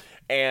thing.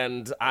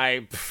 And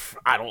I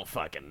don't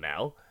fucking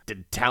know.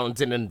 Did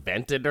Townsend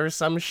invent it or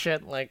some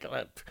shit? Like,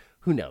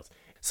 who knows?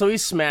 So he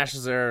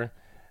smashes her,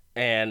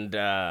 and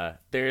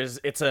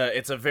it's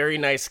a very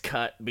nice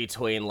cut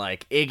between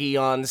like Iggy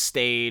on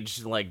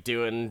stage, like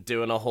doing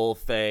a whole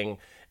thing,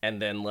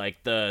 and then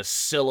like the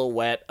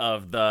silhouette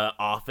of the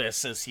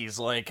office as he's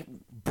like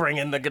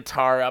bringing the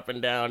guitar up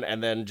and down,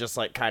 and then just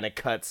like kind of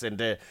cuts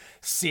into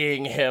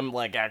seeing him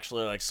like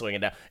actually like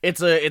swinging down.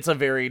 It's a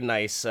very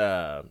nice,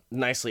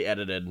 nicely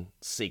edited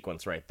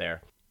sequence right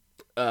there.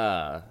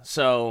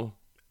 So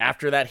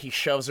after that, he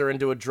shoves her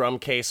into a drum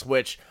case,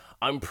 which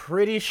I'm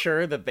pretty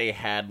sure that they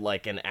had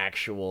like an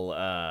actual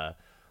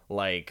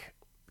like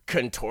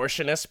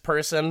contortionist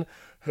person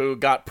who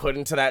got put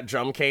into that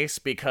drum case,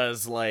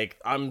 because like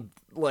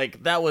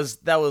that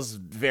was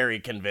very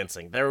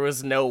convincing. There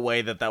was no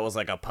way that was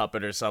like a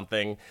puppet or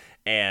something.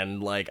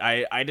 And like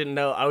I didn't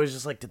know. I was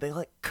just like, did they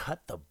like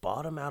cut the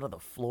bottom out of the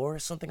floor or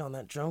something on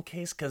that drum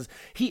case? Because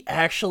he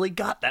actually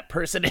got that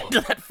person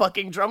into that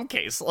fucking drum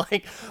case.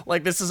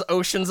 Like this is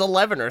Ocean's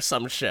 11 or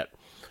some shit.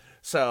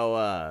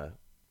 So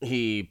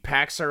he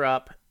packs her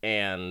up,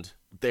 and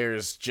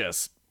there's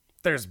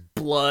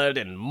blood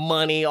and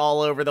money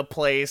all over the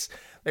place.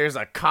 There's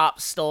a cop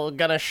still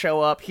gonna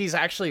show up. He's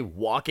actually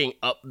walking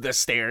up the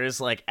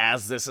stairs like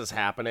as this is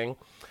happening.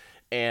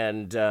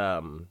 And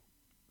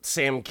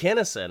Sam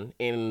Kinison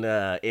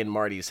in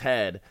Marty's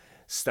head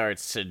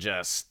starts to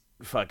just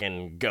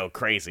fucking go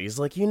crazy. He's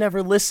like, you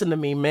never listen to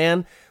me,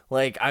 man.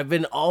 Like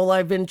all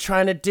I've been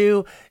trying to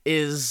do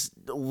is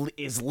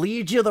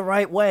lead you the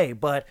right way,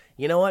 but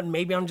you know what?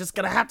 Maybe I'm just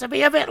gonna have to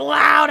be a bit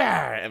louder.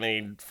 And then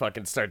he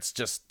fucking starts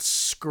just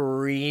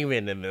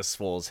screaming in this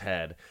fool's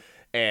head.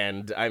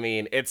 And I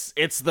mean, it's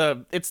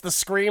the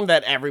scream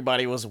that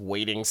everybody was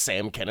waiting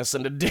Sam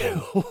Kinison to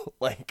do.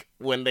 Like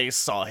when they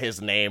saw his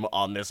name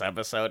on this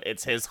episode,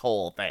 it's his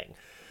whole thing.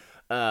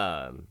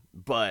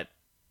 But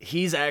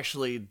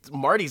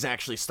Marty's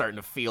actually starting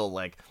to feel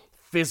like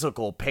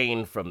physical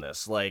pain from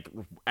this. Like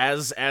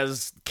as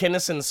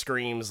Kinison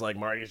screams, like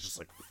Marty's just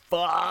like,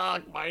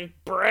 fuck my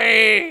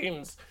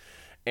brains.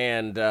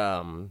 And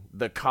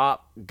the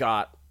cop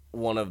got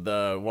one of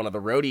the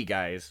roadie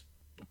guys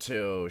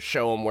to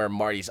show him where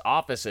Marty's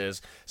office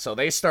is. So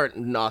they start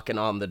knocking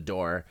on the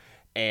door,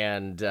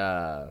 and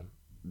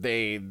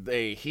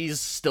he's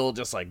still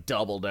just like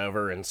doubled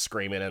over and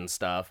screaming and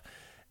stuff.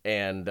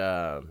 And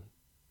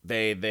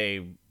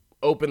they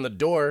open the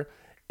door,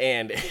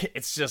 and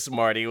it's just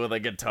Marty with a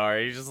guitar.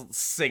 He's just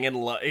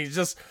singing. He's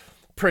just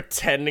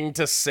pretending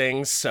to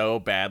sing so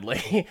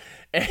badly,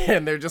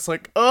 and they're just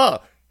like, "Oh,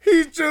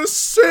 he's just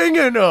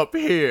singing up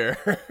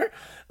here."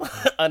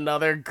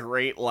 Another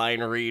great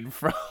line read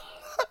from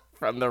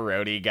the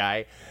roadie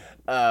guy.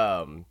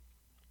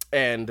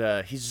 And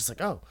he's just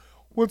like, "Oh,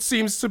 what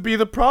seems to be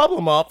the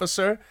problem,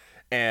 officer?"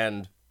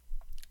 And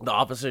the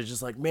officer's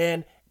just like,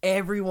 "Man,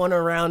 everyone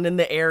around in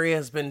the area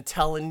has been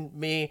telling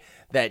me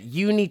that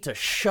you need to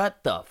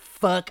shut the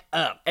fuck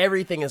up.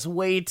 Everything is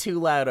way too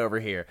loud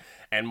over here."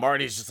 And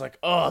Marty's just like,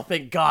 "Oh,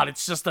 thank God,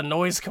 it's just a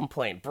noise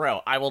complaint.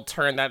 Bro, I will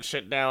turn that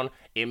shit down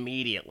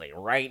immediately,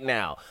 right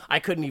now. I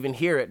couldn't even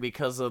hear it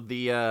because of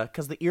the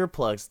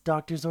earplugs,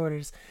 doctor's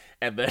orders."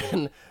 And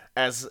then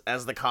as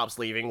the cop's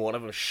leaving, one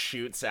of them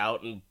shoots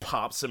out and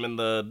pops him in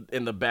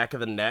the back of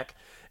the neck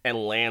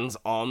and lands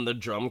on the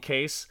drum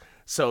case.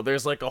 So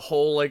there's like a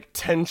whole like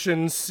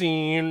tension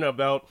scene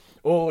about,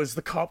 oh, is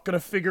the cop gonna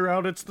figure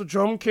out it's the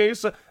drum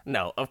case?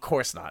 No, of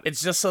course not.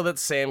 It's just so that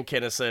Sam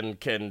Kinison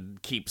can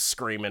keep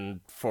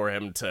screaming for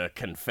him to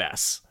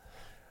confess.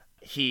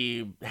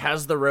 He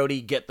has the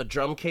roadie get the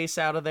drum case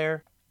out of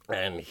there,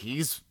 and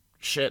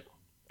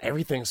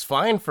everything's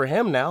fine for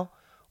him now.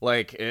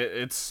 Like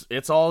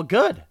it's all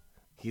good.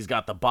 He's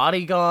got the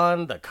body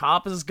gone, the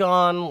cop is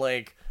gone,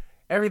 like,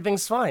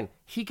 everything's fine.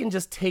 He can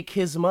just take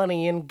his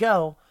money and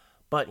go.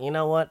 But you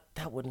know what?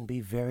 That wouldn't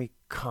be very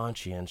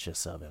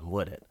conscientious of him,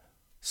 would it?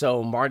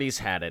 So Marty's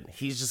had it.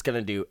 He's just going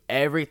to do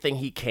everything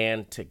he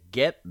can to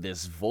get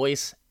this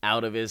voice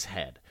out of his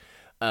head.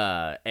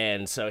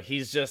 And so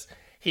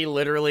he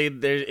literally,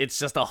 it's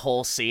just a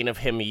whole scene of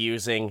him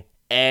using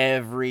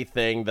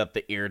everything that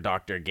the ear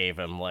doctor gave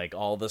him, like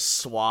all the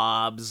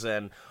swabs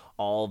and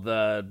all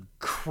the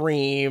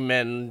cream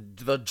and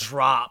the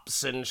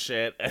drops and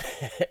shit.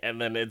 And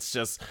then it's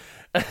just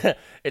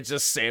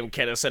Sam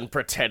Kinison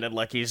pretending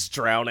like he's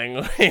drowning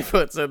when he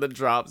puts in the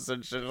drops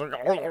and shit.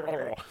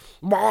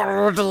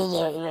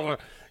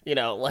 You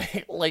know,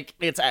 like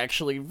it's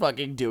actually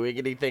fucking doing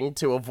anything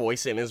to a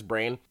voice in his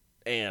brain.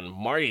 And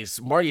Marty's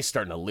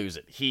starting to lose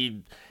it.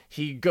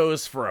 He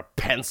goes for a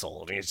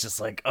pencil, and he's just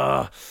like,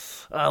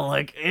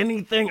 like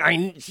anything,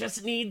 I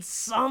just need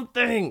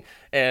something.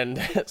 And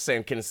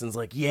Sam Kinison's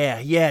like,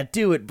 yeah,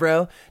 do it,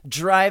 bro.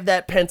 Drive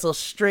that pencil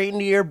straight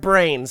into your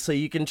brain so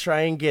you can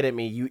try and get at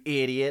me, you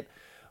idiot.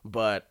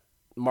 But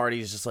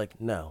Marty's just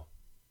like, no,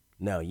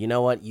 you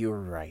know what? You're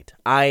right.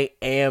 I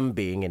am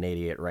being an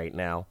idiot right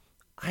now.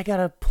 I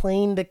got a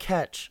plane to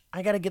catch.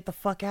 I got to get the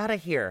fuck out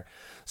of here.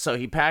 So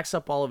he packs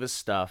up all of his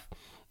stuff.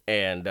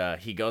 And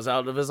he goes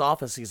out of his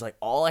office. He's like,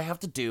 all I have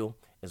to do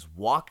is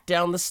walk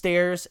down the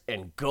stairs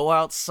and go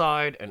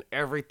outside and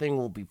everything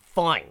will be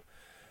fine.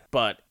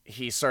 But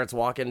he starts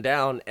walking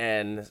down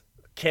and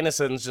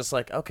Kinison's just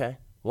like, okay,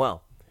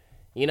 well,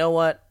 you know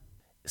what?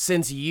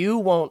 Since you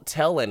won't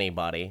tell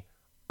anybody,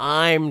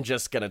 I'm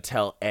just going to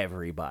tell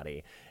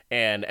everybody.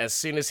 And as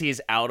soon as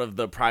he's out of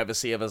the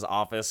privacy of his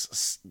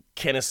office,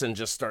 Kinison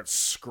just starts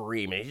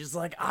screaming. He's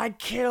like, I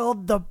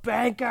killed the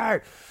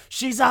banker.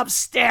 She's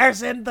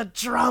upstairs in the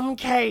drum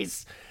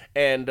case.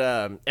 And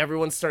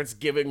everyone starts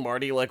giving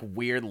Marty like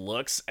weird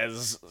looks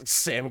as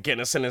Sam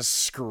Kinison is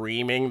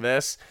screaming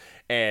this.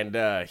 And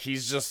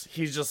he's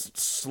just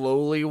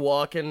slowly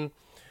walking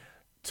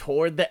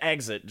toward the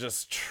exit,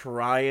 just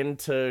trying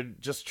to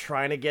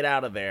get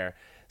out of there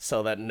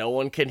so that no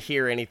one can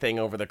hear anything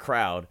over the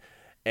crowd.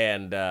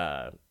 And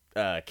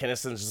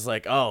Kinison's just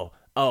like, oh,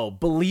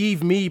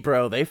 believe me,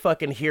 bro, they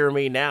fucking hear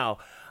me now.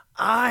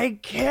 I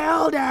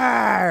killed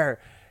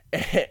her.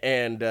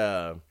 And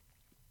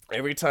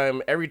every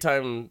time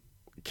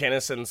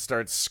Kinison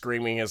starts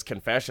screaming his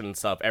confession and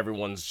stuff,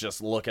 everyone's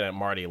just looking at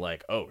Marty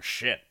like, oh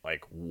shit,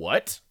 like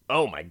what?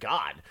 Oh my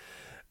god.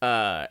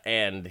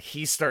 And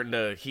he's starting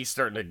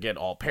to get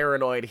all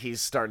paranoid.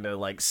 He's starting to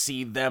like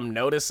see them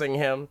noticing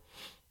him.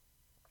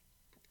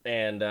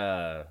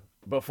 And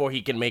before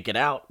he can make it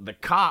out, the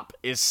cop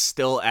is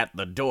still at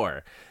the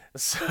door.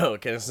 So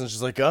Kinison's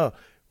just like, oh,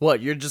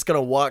 what, you're just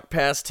gonna walk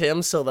past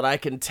him so that I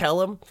can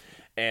tell him?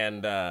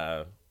 And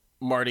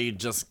Marty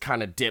just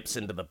kind of dips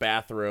into the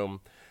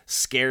bathroom,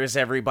 scares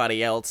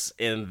everybody else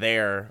in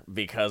there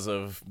because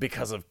of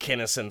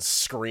Kinison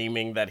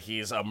screaming that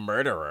he's a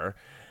murderer.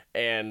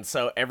 And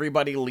so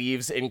everybody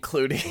leaves,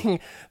 including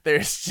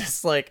there's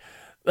just like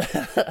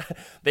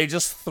they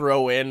just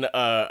throw in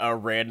a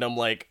random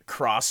like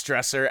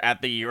cross-dresser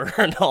at the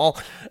urinal.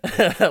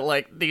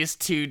 Like these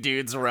two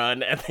dudes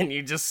run, and then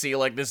you just see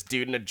like this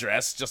dude in a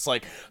dress just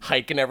like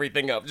hiking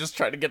everything up, just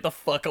trying to get the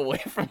fuck away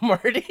from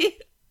Marty.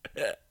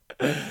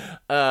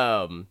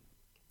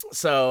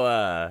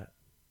 So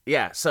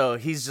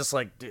he's just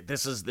like, dude,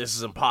 this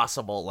is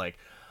impossible, like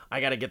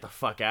I gotta get the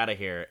fuck out of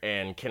here.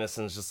 And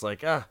Kinison's just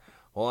like,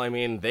 well, I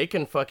mean, they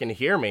can fucking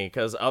hear me,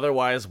 because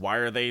otherwise, why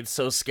are they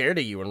so scared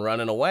of you and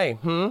running away,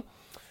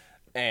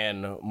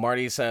 And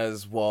Marty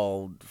says,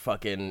 well,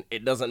 fucking,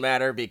 it doesn't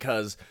matter,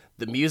 because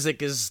the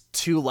music is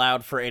too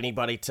loud for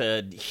anybody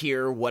to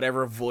hear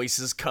whatever voice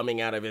is coming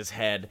out of his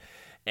head,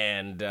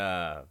 and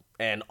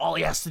all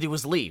he has to do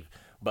is leave.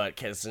 But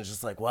Kinison's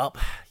just like, well,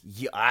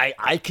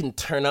 I can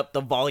turn up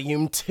the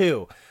volume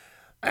too.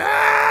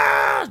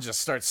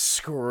 Just starts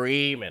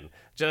screaming,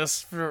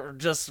 just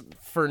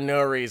for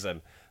no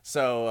reason.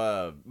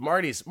 So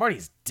Marty's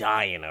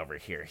dying over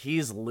here.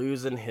 He's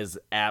losing his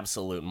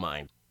absolute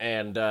mind.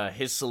 And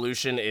his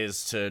solution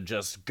is to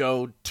just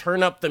go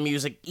turn up the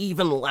music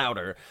even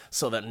louder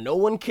so that no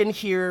one can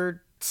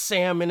hear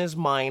Sam in his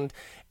mind,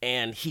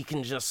 and he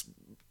can just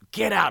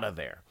get out of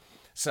there.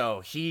 So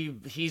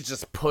he's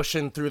just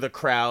pushing through the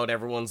crowd.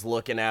 Everyone's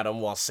looking at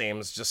him while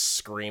Sam's just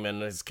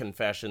screaming his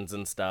confessions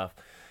and stuff.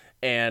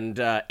 And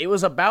it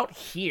was about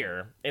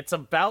here. It's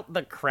about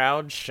the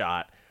crowd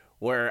shot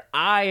where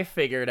I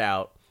figured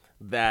out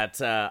that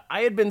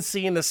I had been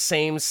seeing the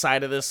same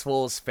side of this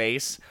fool's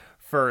face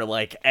for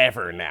like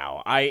ever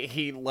now.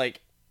 They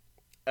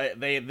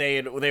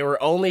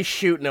were only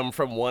shooting him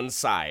from one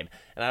side,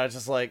 and I was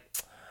just like,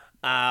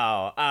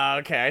 oh,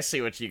 okay, I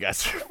see what you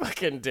guys are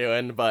fucking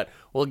doing, but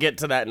we'll get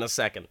to that in a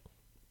second.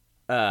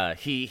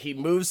 He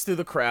moves through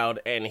the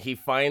crowd, and he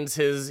finds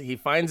his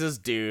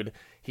dude.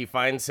 He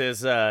finds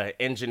his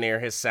engineer,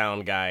 his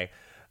sound guy,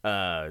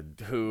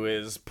 who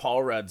is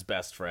Paul Rudd's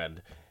best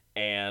friend,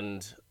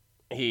 and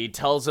he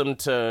tells him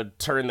to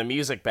turn the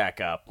music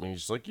back up. And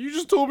he's like, you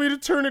just told me to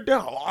turn it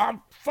down.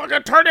 I'll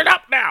fucking turn it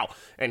up now.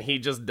 And he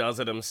just does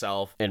it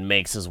himself and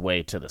makes his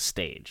way to the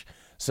stage.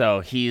 So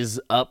he's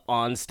up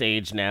on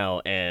stage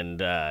now,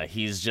 and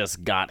he's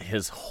just got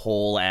his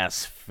whole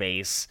ass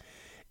face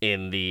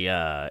in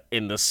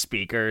the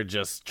speaker,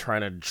 just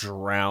trying to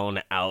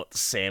drown out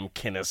Sam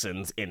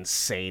Kinnison's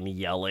insane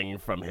yelling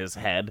from his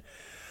head.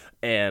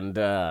 And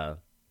now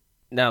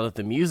that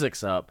the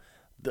music's up,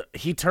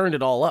 he turned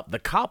it all up. The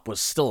cop was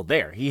still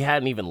there. He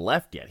hadn't even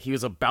left yet. He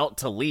was about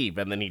to leave,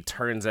 and then he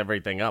turns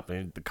everything up,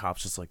 and the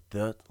cop's just like,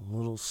 that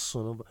little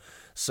son of a...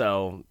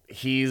 So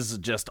he's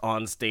just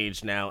on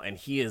stage now, and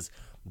he is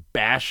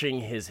bashing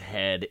his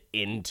head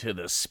into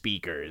the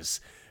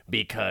speakers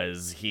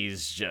because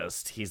he's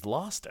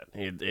lost it.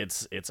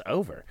 It's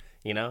over.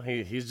 You know,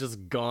 he's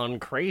just gone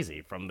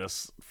crazy from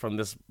this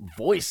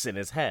voice in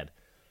his head.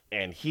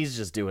 And he's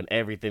just doing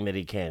everything that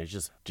he can.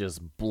 He's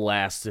just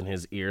blasting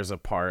his ears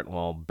apart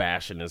while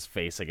bashing his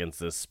face against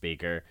this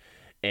speaker.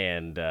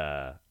 And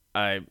I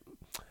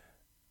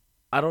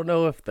don't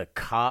know if the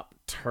cop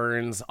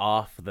turns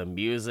off the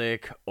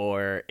music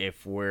or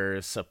if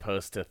we're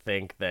supposed to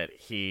think that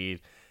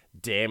he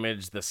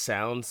damaged the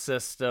sound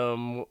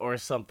system or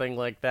something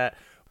like that.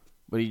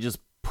 But he just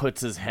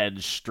puts his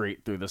head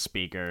straight through the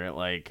speaker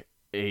like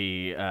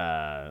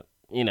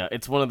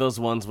it's one of those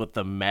ones with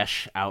the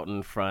mesh out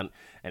in front,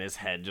 and his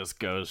head just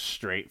goes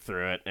straight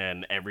through it,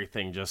 and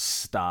everything just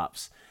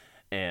stops.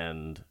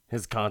 And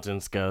his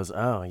conscience goes,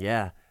 oh,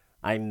 yeah,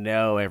 I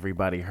know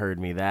everybody heard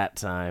me that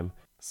time.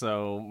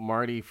 So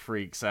Marty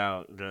freaks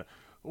out.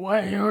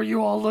 Why are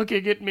you all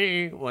looking at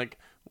me? Like,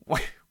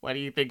 why do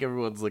you think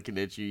everyone's looking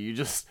at you? You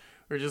just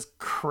are just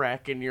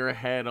cracking your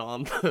head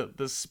on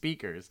the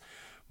speakers.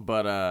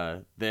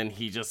 But then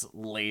he just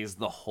lays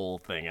the whole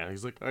thing out.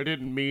 He's like, I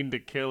didn't mean to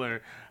kill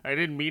her. I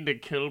didn't mean to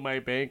kill my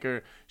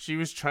banker. She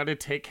was trying to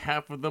take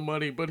half of the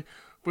money, but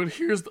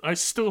I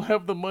still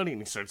have the money.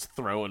 And he starts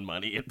throwing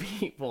money at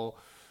people.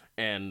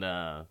 And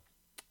the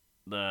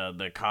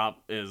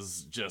cop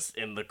is just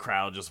in the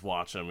crowd just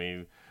watching him.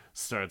 He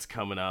starts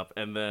coming up,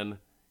 and then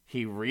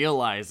he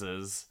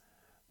realizes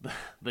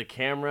the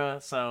camera.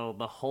 So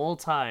the whole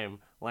time,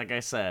 like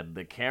I said,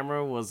 the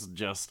camera was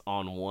just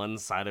on one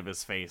side of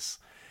his face.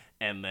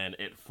 And then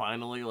it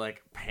finally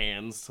like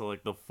pans to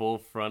like the full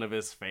front of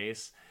his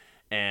face,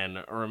 and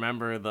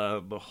remember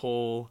the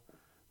whole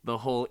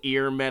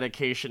ear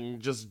medication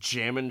just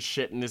jamming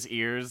shit in his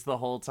ears the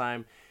whole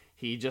time.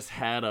 He just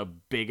had a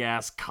big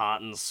ass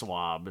cotton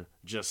swab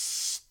just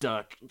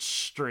stuck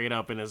straight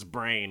up in his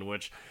brain,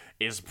 which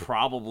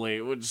scrambled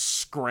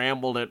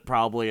it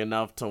probably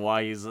enough to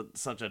why he's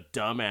such a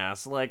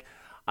dumbass. Like,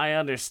 I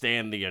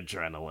understand the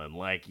adrenaline.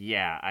 Like,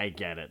 yeah, I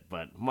get it,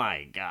 but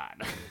my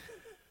God.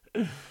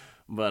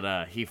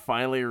 But he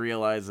finally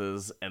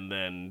realizes, and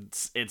then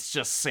it's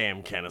just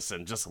Sam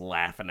Kinison just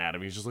laughing at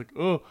him. He's just like,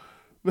 oh,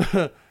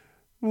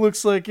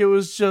 looks like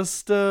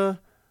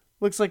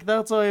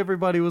that's why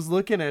everybody was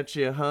looking at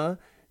you, huh?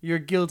 Your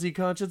guilty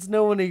conscience.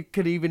 No one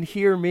could even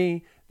hear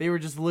me. They were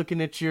just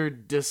looking at your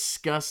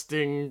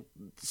disgusting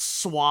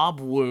swab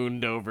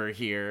wound over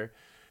here.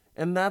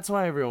 And that's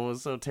why everyone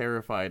was so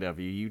terrified of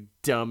you, you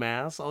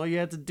dumbass. All you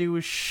had to do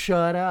was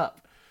shut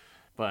up.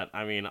 But,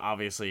 I mean,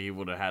 obviously he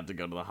would have had to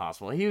go to the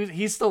hospital.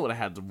 He still would have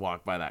had to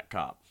walk by that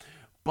cop.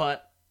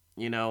 But,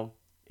 you know,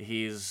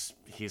 he's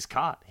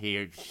caught.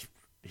 He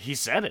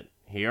said it.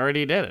 He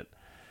already did it.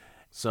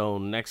 So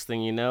next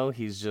thing you know,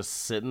 he's just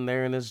sitting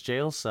there in his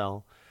jail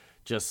cell,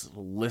 just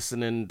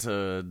listening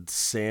to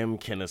Sam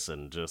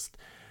Kinison just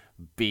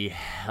be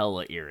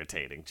hella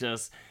irritating.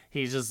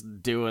 He's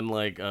just doing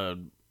like a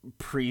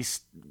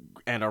priest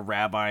and a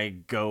rabbi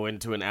go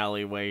into an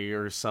alleyway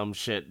or some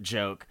shit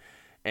joke.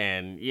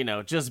 And, you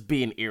know, just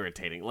being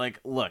irritating.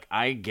 Like, look,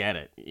 I get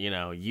it. You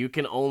know, you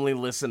can only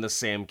listen to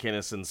Sam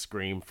Kinison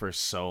scream for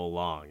so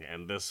long.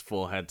 And this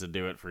fool had to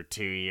do it for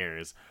 2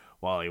 years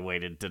while he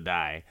waited to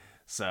die.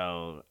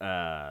 So,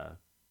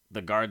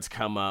 the guards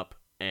come up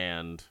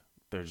and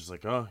they're just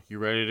like, oh, you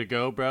ready to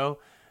go, bro?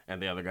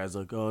 And the other guy's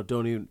like, oh,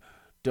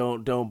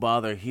 don't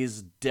bother.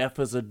 He's deaf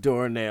as a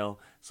doornail.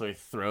 So he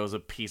throws a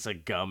piece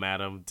of gum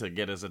at him to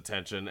get his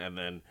attention. And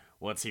then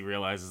once he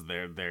realizes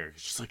they're there,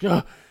 he's just like,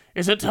 oh,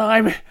 is it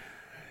time?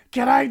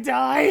 Can I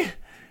die?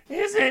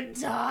 Is it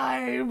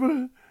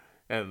time?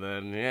 And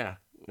then, yeah,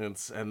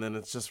 it's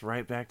just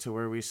right back to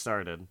where we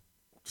started.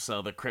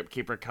 So the Crypt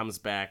Keeper comes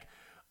back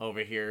over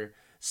here,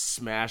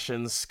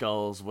 smashing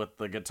skulls with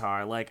the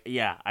guitar. Like,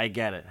 yeah, I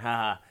get it.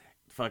 Haha.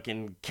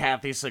 Fucking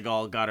Kathy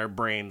Segal got her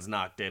brains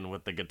knocked in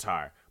with the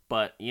guitar.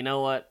 But you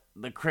know what?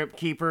 The Crypt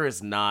Keeper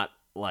is not,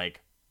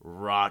 like,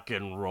 rock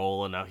and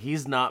roll enough.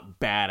 He's not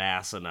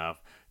badass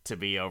enough to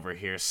be over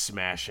here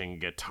smashing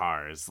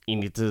guitars. You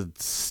need to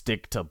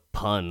stick to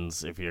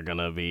puns if you're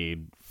gonna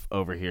be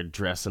over here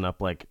dressing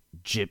up like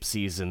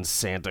gypsies and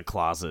Santa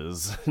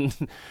Clauses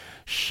and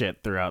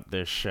shit throughout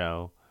this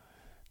show.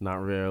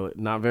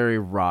 Not very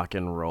rock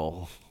and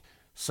roll.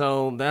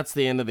 So that's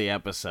the end of the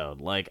episode.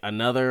 Like,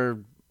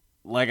 another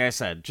like I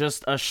said,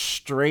 just a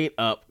straight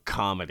up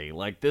comedy.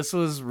 Like, this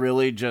was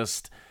really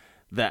just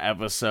the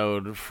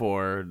episode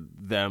for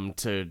them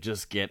to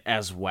just get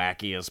as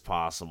wacky as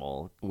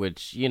possible,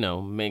 which,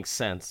 makes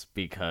sense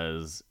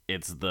because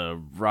it's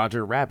the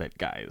Roger Rabbit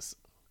guys.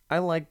 I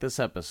like this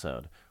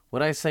episode.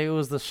 Would I say it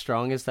was the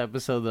strongest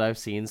episode that I've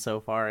seen so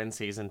far in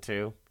season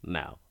 2?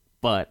 No.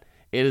 But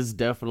it is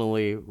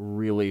definitely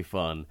really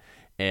fun.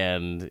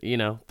 And,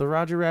 the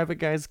Roger Rabbit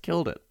guys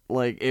killed it.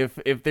 Like,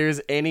 if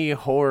there's any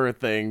horror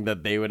thing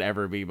that they would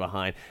ever be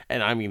behind,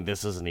 and I mean,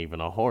 this isn't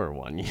even a horror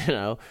one,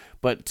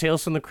 but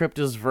Tales from the Crypt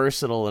is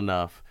versatile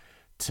enough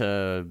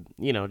to,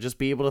 just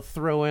be able to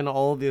throw in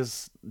all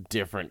this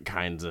different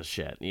kinds of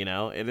shit,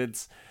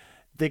 and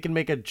they can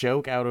make a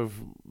joke out of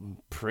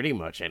pretty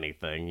much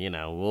anything,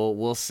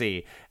 we'll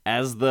see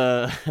as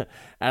the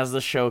as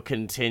the show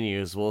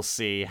continues. We'll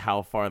see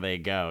how far they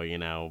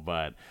go,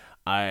 but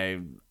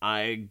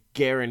I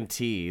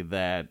guarantee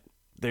that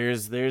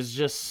there's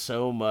just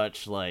so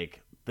much,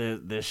 like,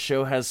 this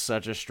show has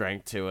such a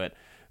strength to it,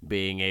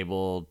 being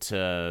able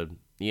to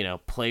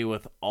play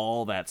with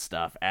all that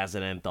stuff as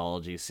an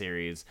anthology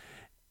series,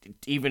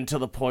 even to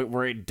the point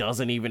where it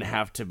doesn't even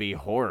have to be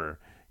horror.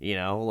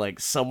 Like,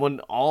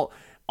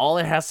 all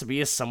it has to be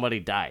is somebody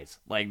dies.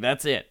 Like,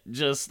 that's it.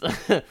 Just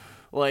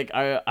like,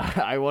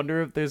 I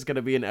wonder if there's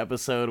gonna be an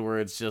episode where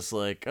it's just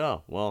like,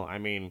 oh well, I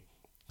mean,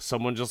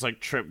 someone just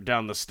like tripped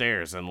down the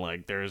stairs and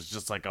like there's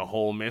just like a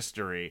whole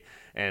mystery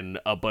and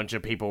a bunch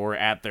of people were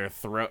at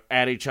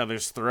each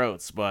other's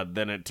throats, but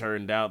then it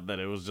turned out that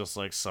it was just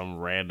like some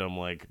random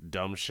like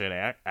dumb shit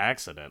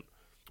accident.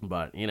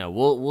 But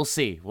we'll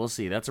see.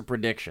 That's a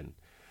prediction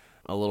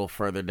a little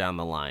further down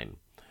the line.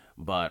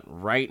 But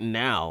right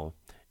now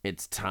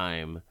it's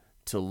time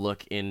to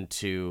look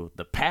into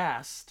the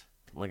past.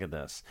 Look at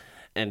this.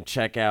 And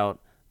check out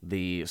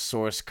the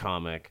source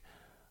comic.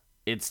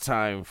 It's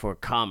time for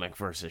Comic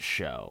versus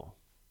Show.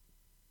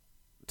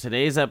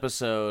 Today's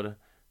episode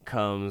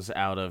comes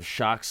out of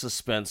Shock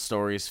Suspense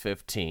Stories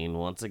 15.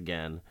 Once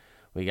again,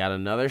 we got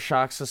another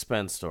Shock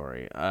Suspense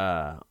story.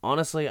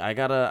 Honestly, I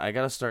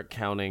gotta start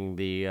counting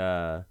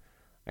the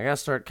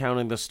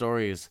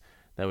stories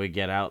that we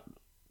get out,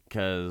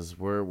 because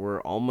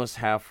we're almost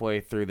halfway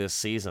through this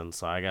season.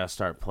 So I gotta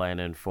start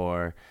planning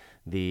for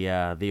the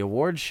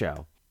award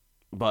show.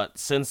 But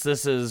since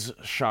this is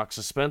Shock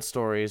Suspense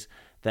Stories,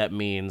 that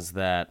means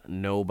that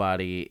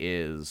nobody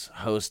is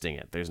hosting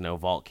it. There's no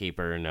Vault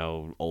Keeper,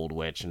 no Old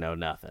Witch, no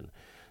nothing.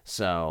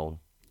 So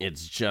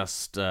it's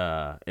just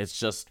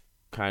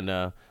kind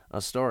of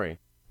a story.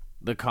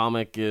 The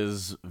comic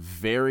is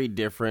very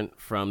different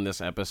from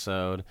this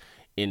episode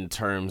in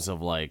terms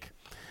of like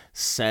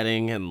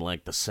setting and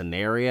like the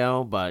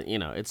scenario, but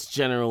it's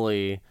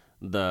generally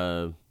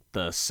the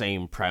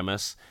same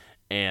premise.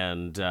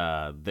 And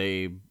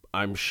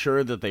I'm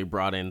sure that they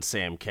brought in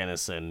Sam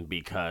Kinison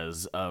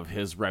because of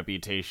his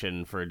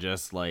reputation for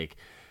just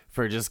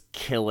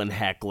killing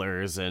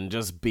hecklers and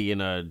just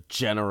being a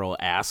general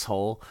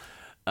asshole.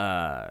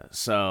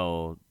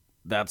 So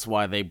that's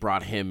why they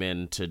brought him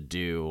in to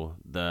do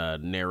the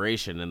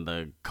narration and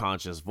the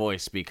conscious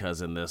voice,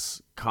 because in this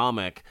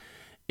comic,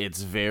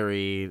 it's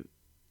very,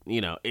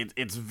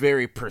 it's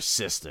very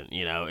persistent.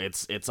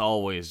 It's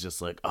always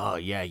just like, oh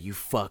yeah, you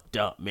fucked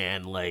up,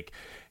 man. Like,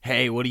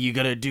 hey, what are you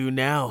gonna do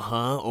now,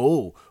 huh?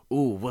 Oh,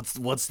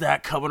 what's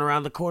that coming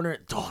around the corner?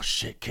 Oh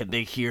shit, can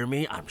they hear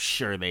me? I'm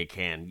sure they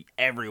can.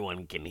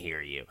 Everyone can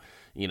hear you.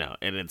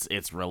 And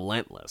it's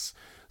relentless.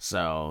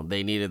 So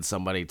they needed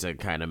somebody to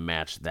kind of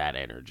match that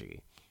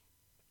energy.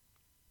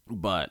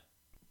 But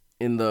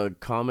in the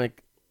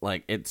comic,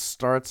 like, it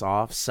starts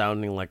off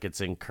sounding like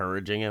it's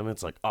encouraging him.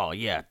 It's like, oh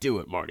yeah, do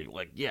it, Marty.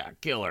 Like, yeah,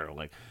 kill her.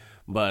 Like,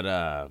 but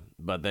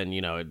then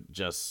it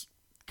just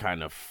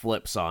kind of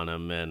flips on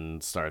him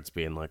and starts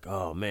being like,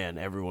 oh man,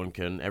 everyone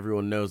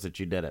knows that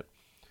you did it.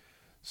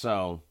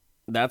 So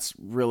that's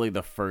really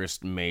the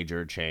first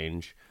major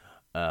change.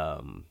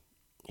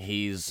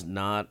 He's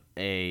not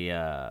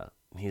a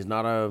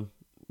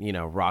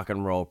rock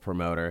and roll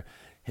promoter.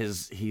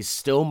 He's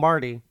still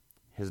Marty.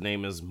 His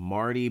name is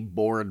Marty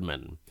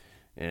Boardman,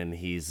 and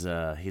he's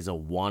a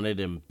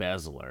wanted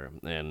embezzler,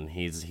 and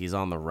he's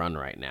on the run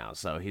right now.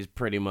 So he's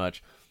pretty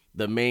much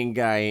the main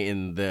guy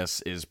in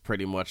this, is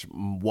pretty much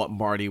what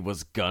Marty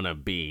was gonna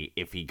be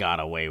if he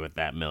got away with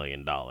that $1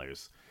 million.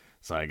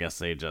 So I guess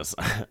they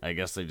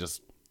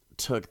just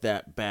took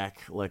that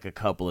back like a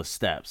couple of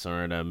steps in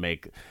order to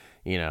make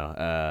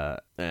an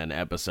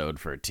episode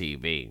for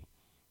TV.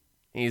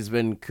 He's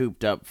been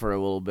cooped up for a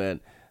little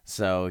bit,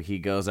 so he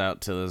goes out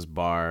to this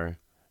bar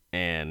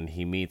and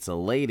he meets a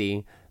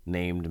lady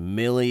named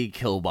Millie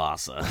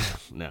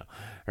Kilbasa. No,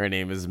 her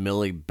name is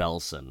Millie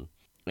Belson,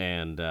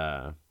 and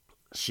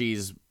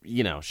she's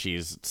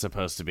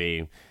supposed to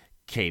be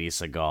Katie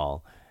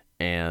Sagal,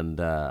 and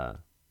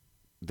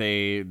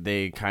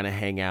they kind of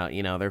hang out.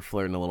 They're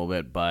flirting a little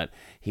bit, but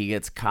he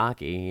gets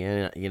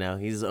cocky.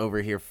 He's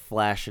over here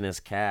flashing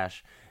his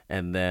cash,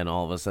 and then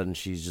all of a sudden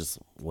she's just,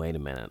 wait a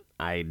minute,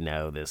 I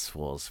know this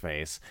fool's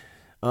face.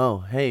 oh,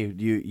 hey,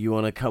 you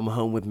want to come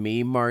home with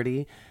me,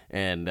 Marty?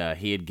 And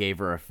he had gave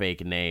her a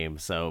fake name,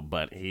 so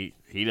but he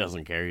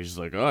doesn't care. He's just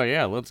like, oh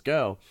yeah, let's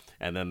go.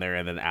 And then they're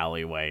in an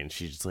alleyway, and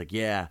she's just like,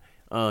 yeah.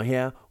 Oh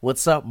yeah,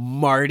 what's up,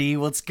 Marty?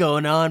 What's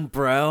going on,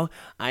 bro?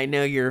 I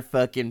know your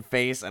fucking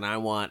face, and I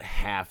want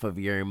half of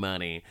your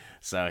money.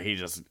 So he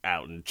just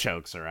out and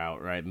chokes her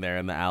out right there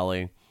in the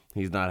alley.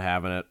 He's not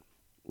having it.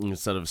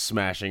 Instead of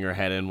smashing her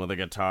head in with a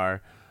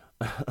guitar.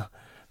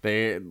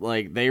 They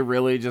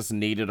really just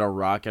needed a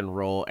rock and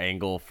roll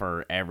angle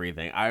for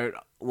everything.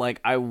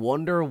 I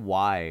wonder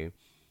why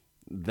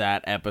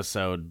that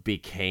episode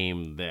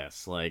became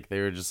this. Like, they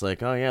were just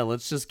like, oh yeah,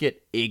 let's just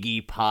get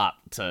Iggy Pop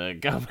to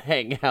come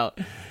hang out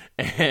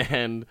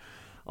and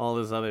all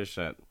this other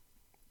shit.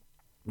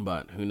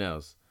 But who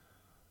knows?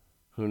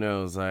 Who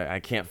knows?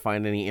 I can't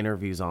find any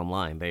interviews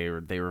online. They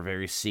were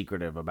very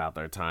secretive about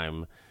their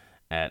time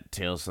at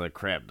Tales from the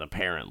Crypt,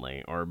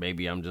 apparently, or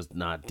maybe I'm just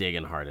not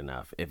digging hard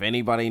enough. If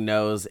anybody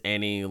knows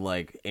any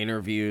like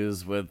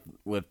interviews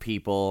with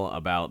people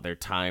about their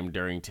time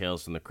during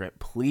Tales from the Crypt,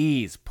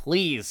 please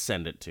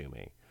send it to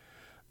me.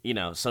 You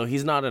know, so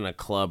he's not in a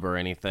club or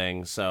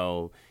anything,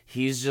 so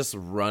he's just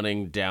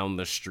running down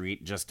the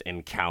street, just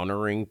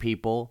encountering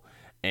people,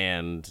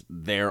 and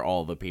they're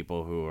all the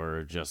people who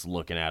are just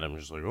looking at him,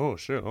 just like, oh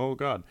shit, oh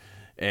god.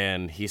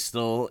 And he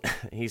still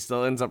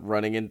ends up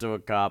running into a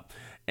cop,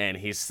 and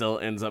he still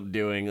ends up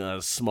doing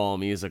a small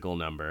musical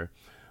number.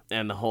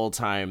 And the whole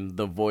time,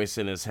 the voice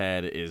in his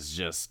head is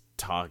just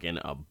talking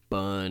a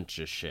bunch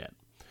of shit.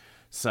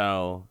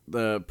 So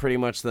pretty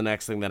much the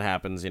next thing that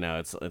happens, you know,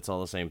 it's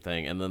all the same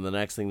thing. And then the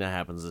next thing that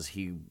happens is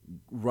he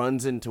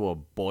runs into a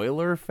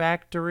boiler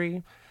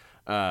factory.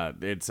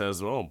 It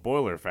says, oh,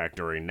 boiler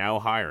factory now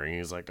hiring.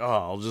 He's like, oh,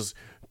 I'll just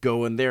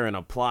go in there and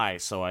apply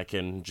so I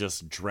can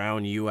just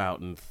drown you out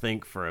and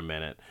think for a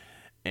minute.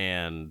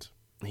 And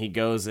he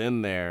goes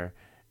in there,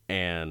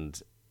 and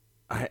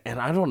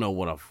I don't know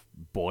what a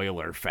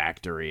boiler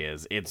factory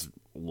is. It's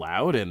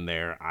loud in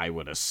there, I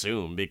would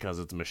assume, because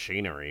it's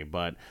machinery,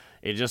 but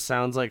it just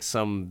sounds like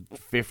some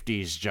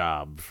 50s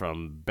job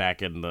from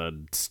back in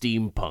the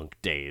steampunk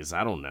days.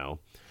 I don't know.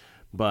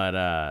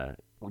 But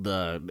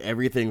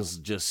everything's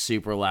just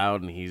super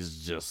loud, and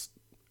he's just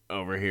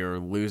over here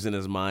losing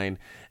his mind,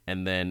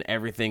 and then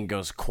everything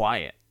goes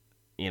quiet.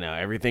 You know,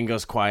 everything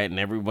goes quiet, and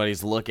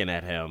everybody's looking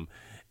at him.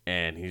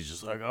 And he's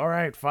just like, all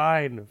right,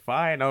 fine,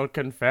 I'll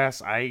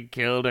confess. I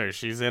killed her.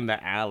 She's in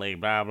the alley,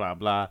 blah, blah,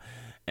 blah.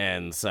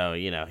 And so,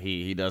 you know,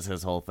 he does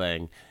his whole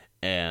thing.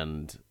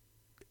 And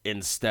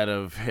instead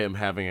of him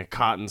having a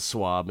cotton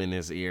swab in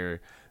his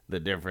ear, the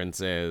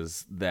difference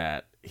is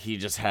that he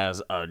just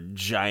has a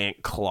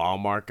giant claw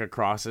mark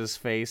across his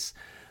face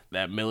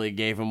that Millie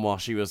gave him while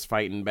she was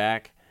fighting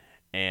back.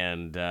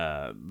 And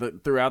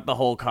throughout the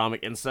whole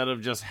comic, instead of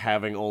just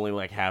having only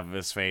like half of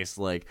his face,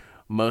 like,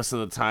 most of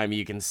the time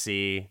you can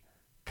see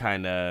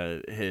kind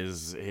of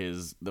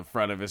the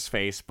front of his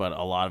face, but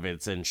a lot of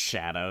it's in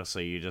shadow, so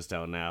you just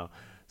don't know.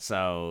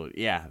 So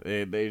yeah,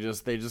 they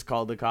just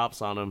called the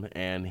cops on him,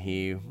 and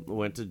he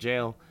went to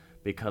jail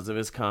because of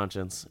his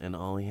conscience, and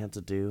all he had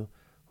to do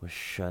was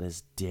shut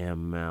his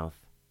damn mouth.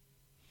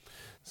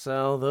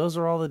 So those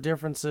are all the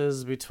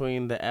differences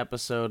between the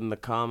episode and the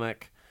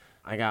comic.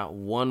 I got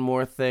one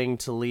more thing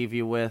to leave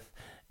you with,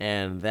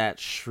 and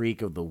that's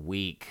Shriek of the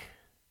Week.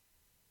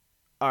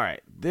 All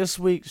right, this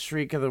week's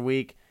Shriek of the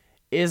Week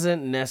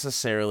isn't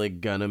necessarily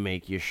gonna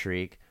make you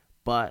shriek,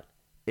 but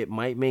it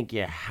might make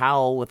you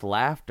howl with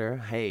laughter.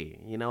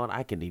 Hey, you know what?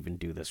 I can even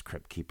do this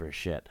Crypt Keeper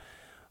shit.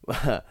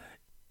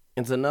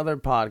 It's another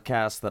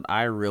podcast that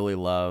I really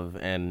love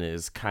and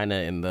is kind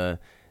of in the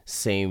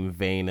same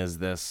vein as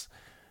this.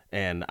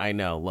 And I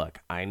know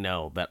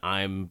that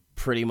I'm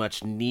pretty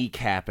much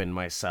kneecapping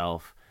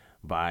myself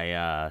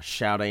by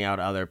shouting out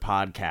other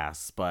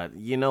podcasts, but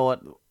you know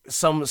what?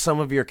 Some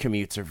of your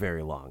commutes are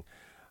very long,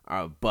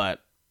 but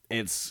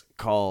it's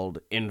called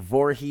In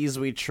Voorhees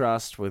We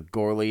Trust with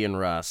Gorley and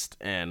Rust,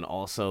 and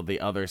also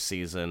the other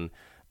season,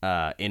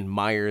 In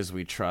Myers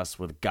We Trust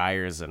with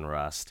Gyers and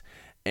Rust.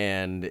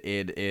 And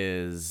it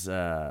is,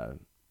 and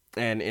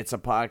it's a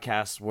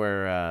podcast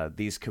where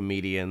these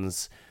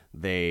comedians,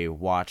 they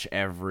watch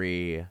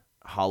every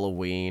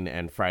Halloween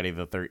and Friday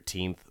the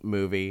 13th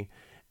movie,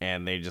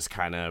 and they just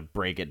kind of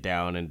break it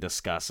down and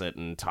discuss it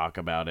and talk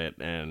about it,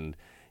 and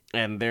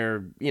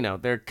they're, you know,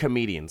 they're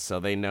comedians, so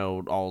they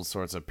know all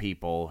sorts of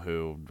people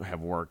who have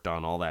worked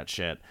on all that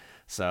shit.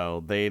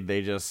 So they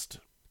just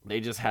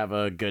have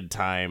a good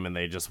time, and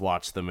they just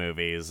watch the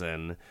movies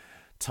and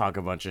talk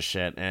a bunch of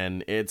shit,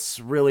 and it's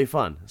really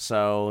fun.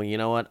 So, you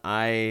know what?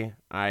 I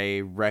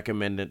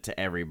recommend it to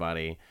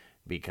everybody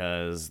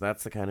because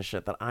that's the kind of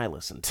shit that I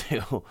listen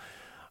to. All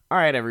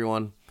right,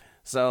 everyone.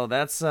 So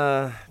that's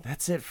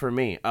it for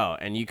me. Oh,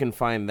 and you can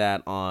find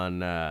that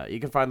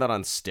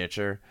on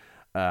Stitcher.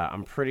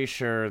 I'm pretty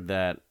sure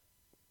that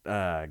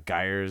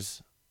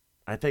Gyers,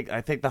 I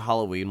think the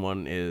Halloween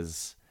one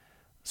is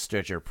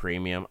Stitcher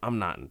Premium. I'm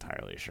not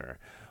entirely sure.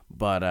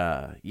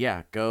 But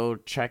yeah, go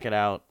check it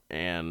out,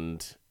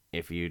 and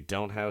if you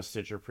don't have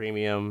Stitcher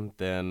Premium,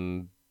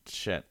 then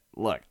shit.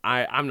 Look,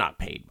 I'm not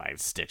paid by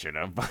Stitcher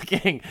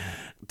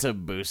to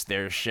boost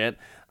their shit.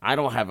 I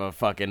don't have a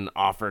fucking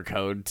offer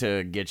code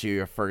to get you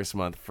your first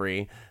month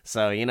free.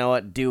 So, you know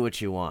what? Do what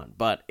you want.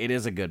 But it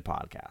is a good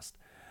podcast.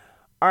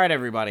 All right,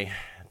 everybody.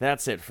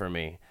 That's it for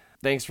me.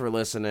 Thanks for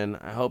listening.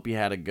 I hope you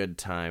had a good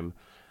time.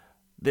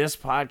 This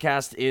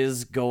podcast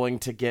is going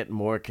to get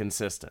more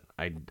consistent.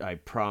 I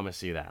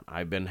promise you that.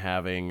 I've been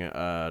having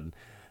a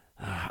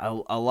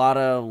lot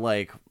of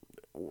like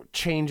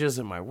changes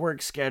in my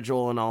work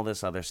schedule and all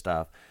this other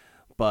stuff,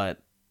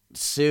 but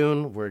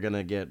soon we're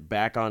gonna get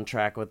back on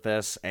track with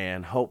this,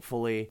 and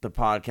hopefully the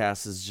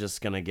podcast is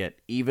just gonna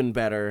get even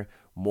better,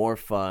 more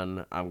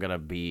fun. I'm gonna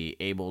be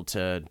able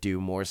to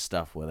do more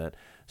stuff with it.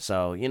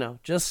 So,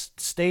 just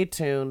stay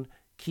tuned,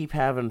 keep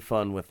having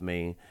fun with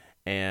me,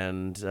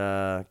 and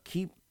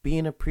keep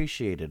being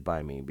appreciated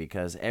by me,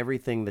 because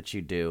everything that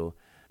you do,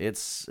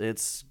 it's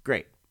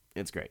great.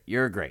 It's great.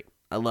 You're great.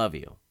 I love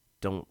you.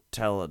 Don't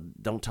tell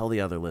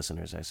the other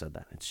listeners I said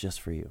that. It's just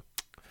for you.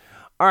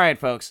 All right,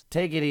 folks,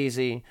 take it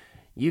easy.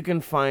 You can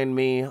find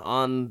me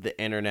on the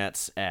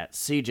internets at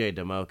CJ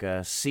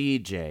Damocha,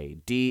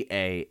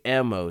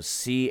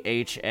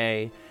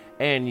 CJDAMOCHA,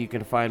 and you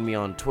can find me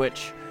on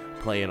Twitch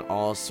playing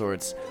all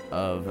sorts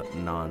of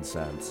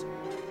nonsense.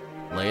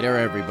 Later,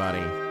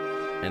 everybody,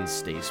 and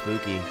stay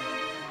spooky.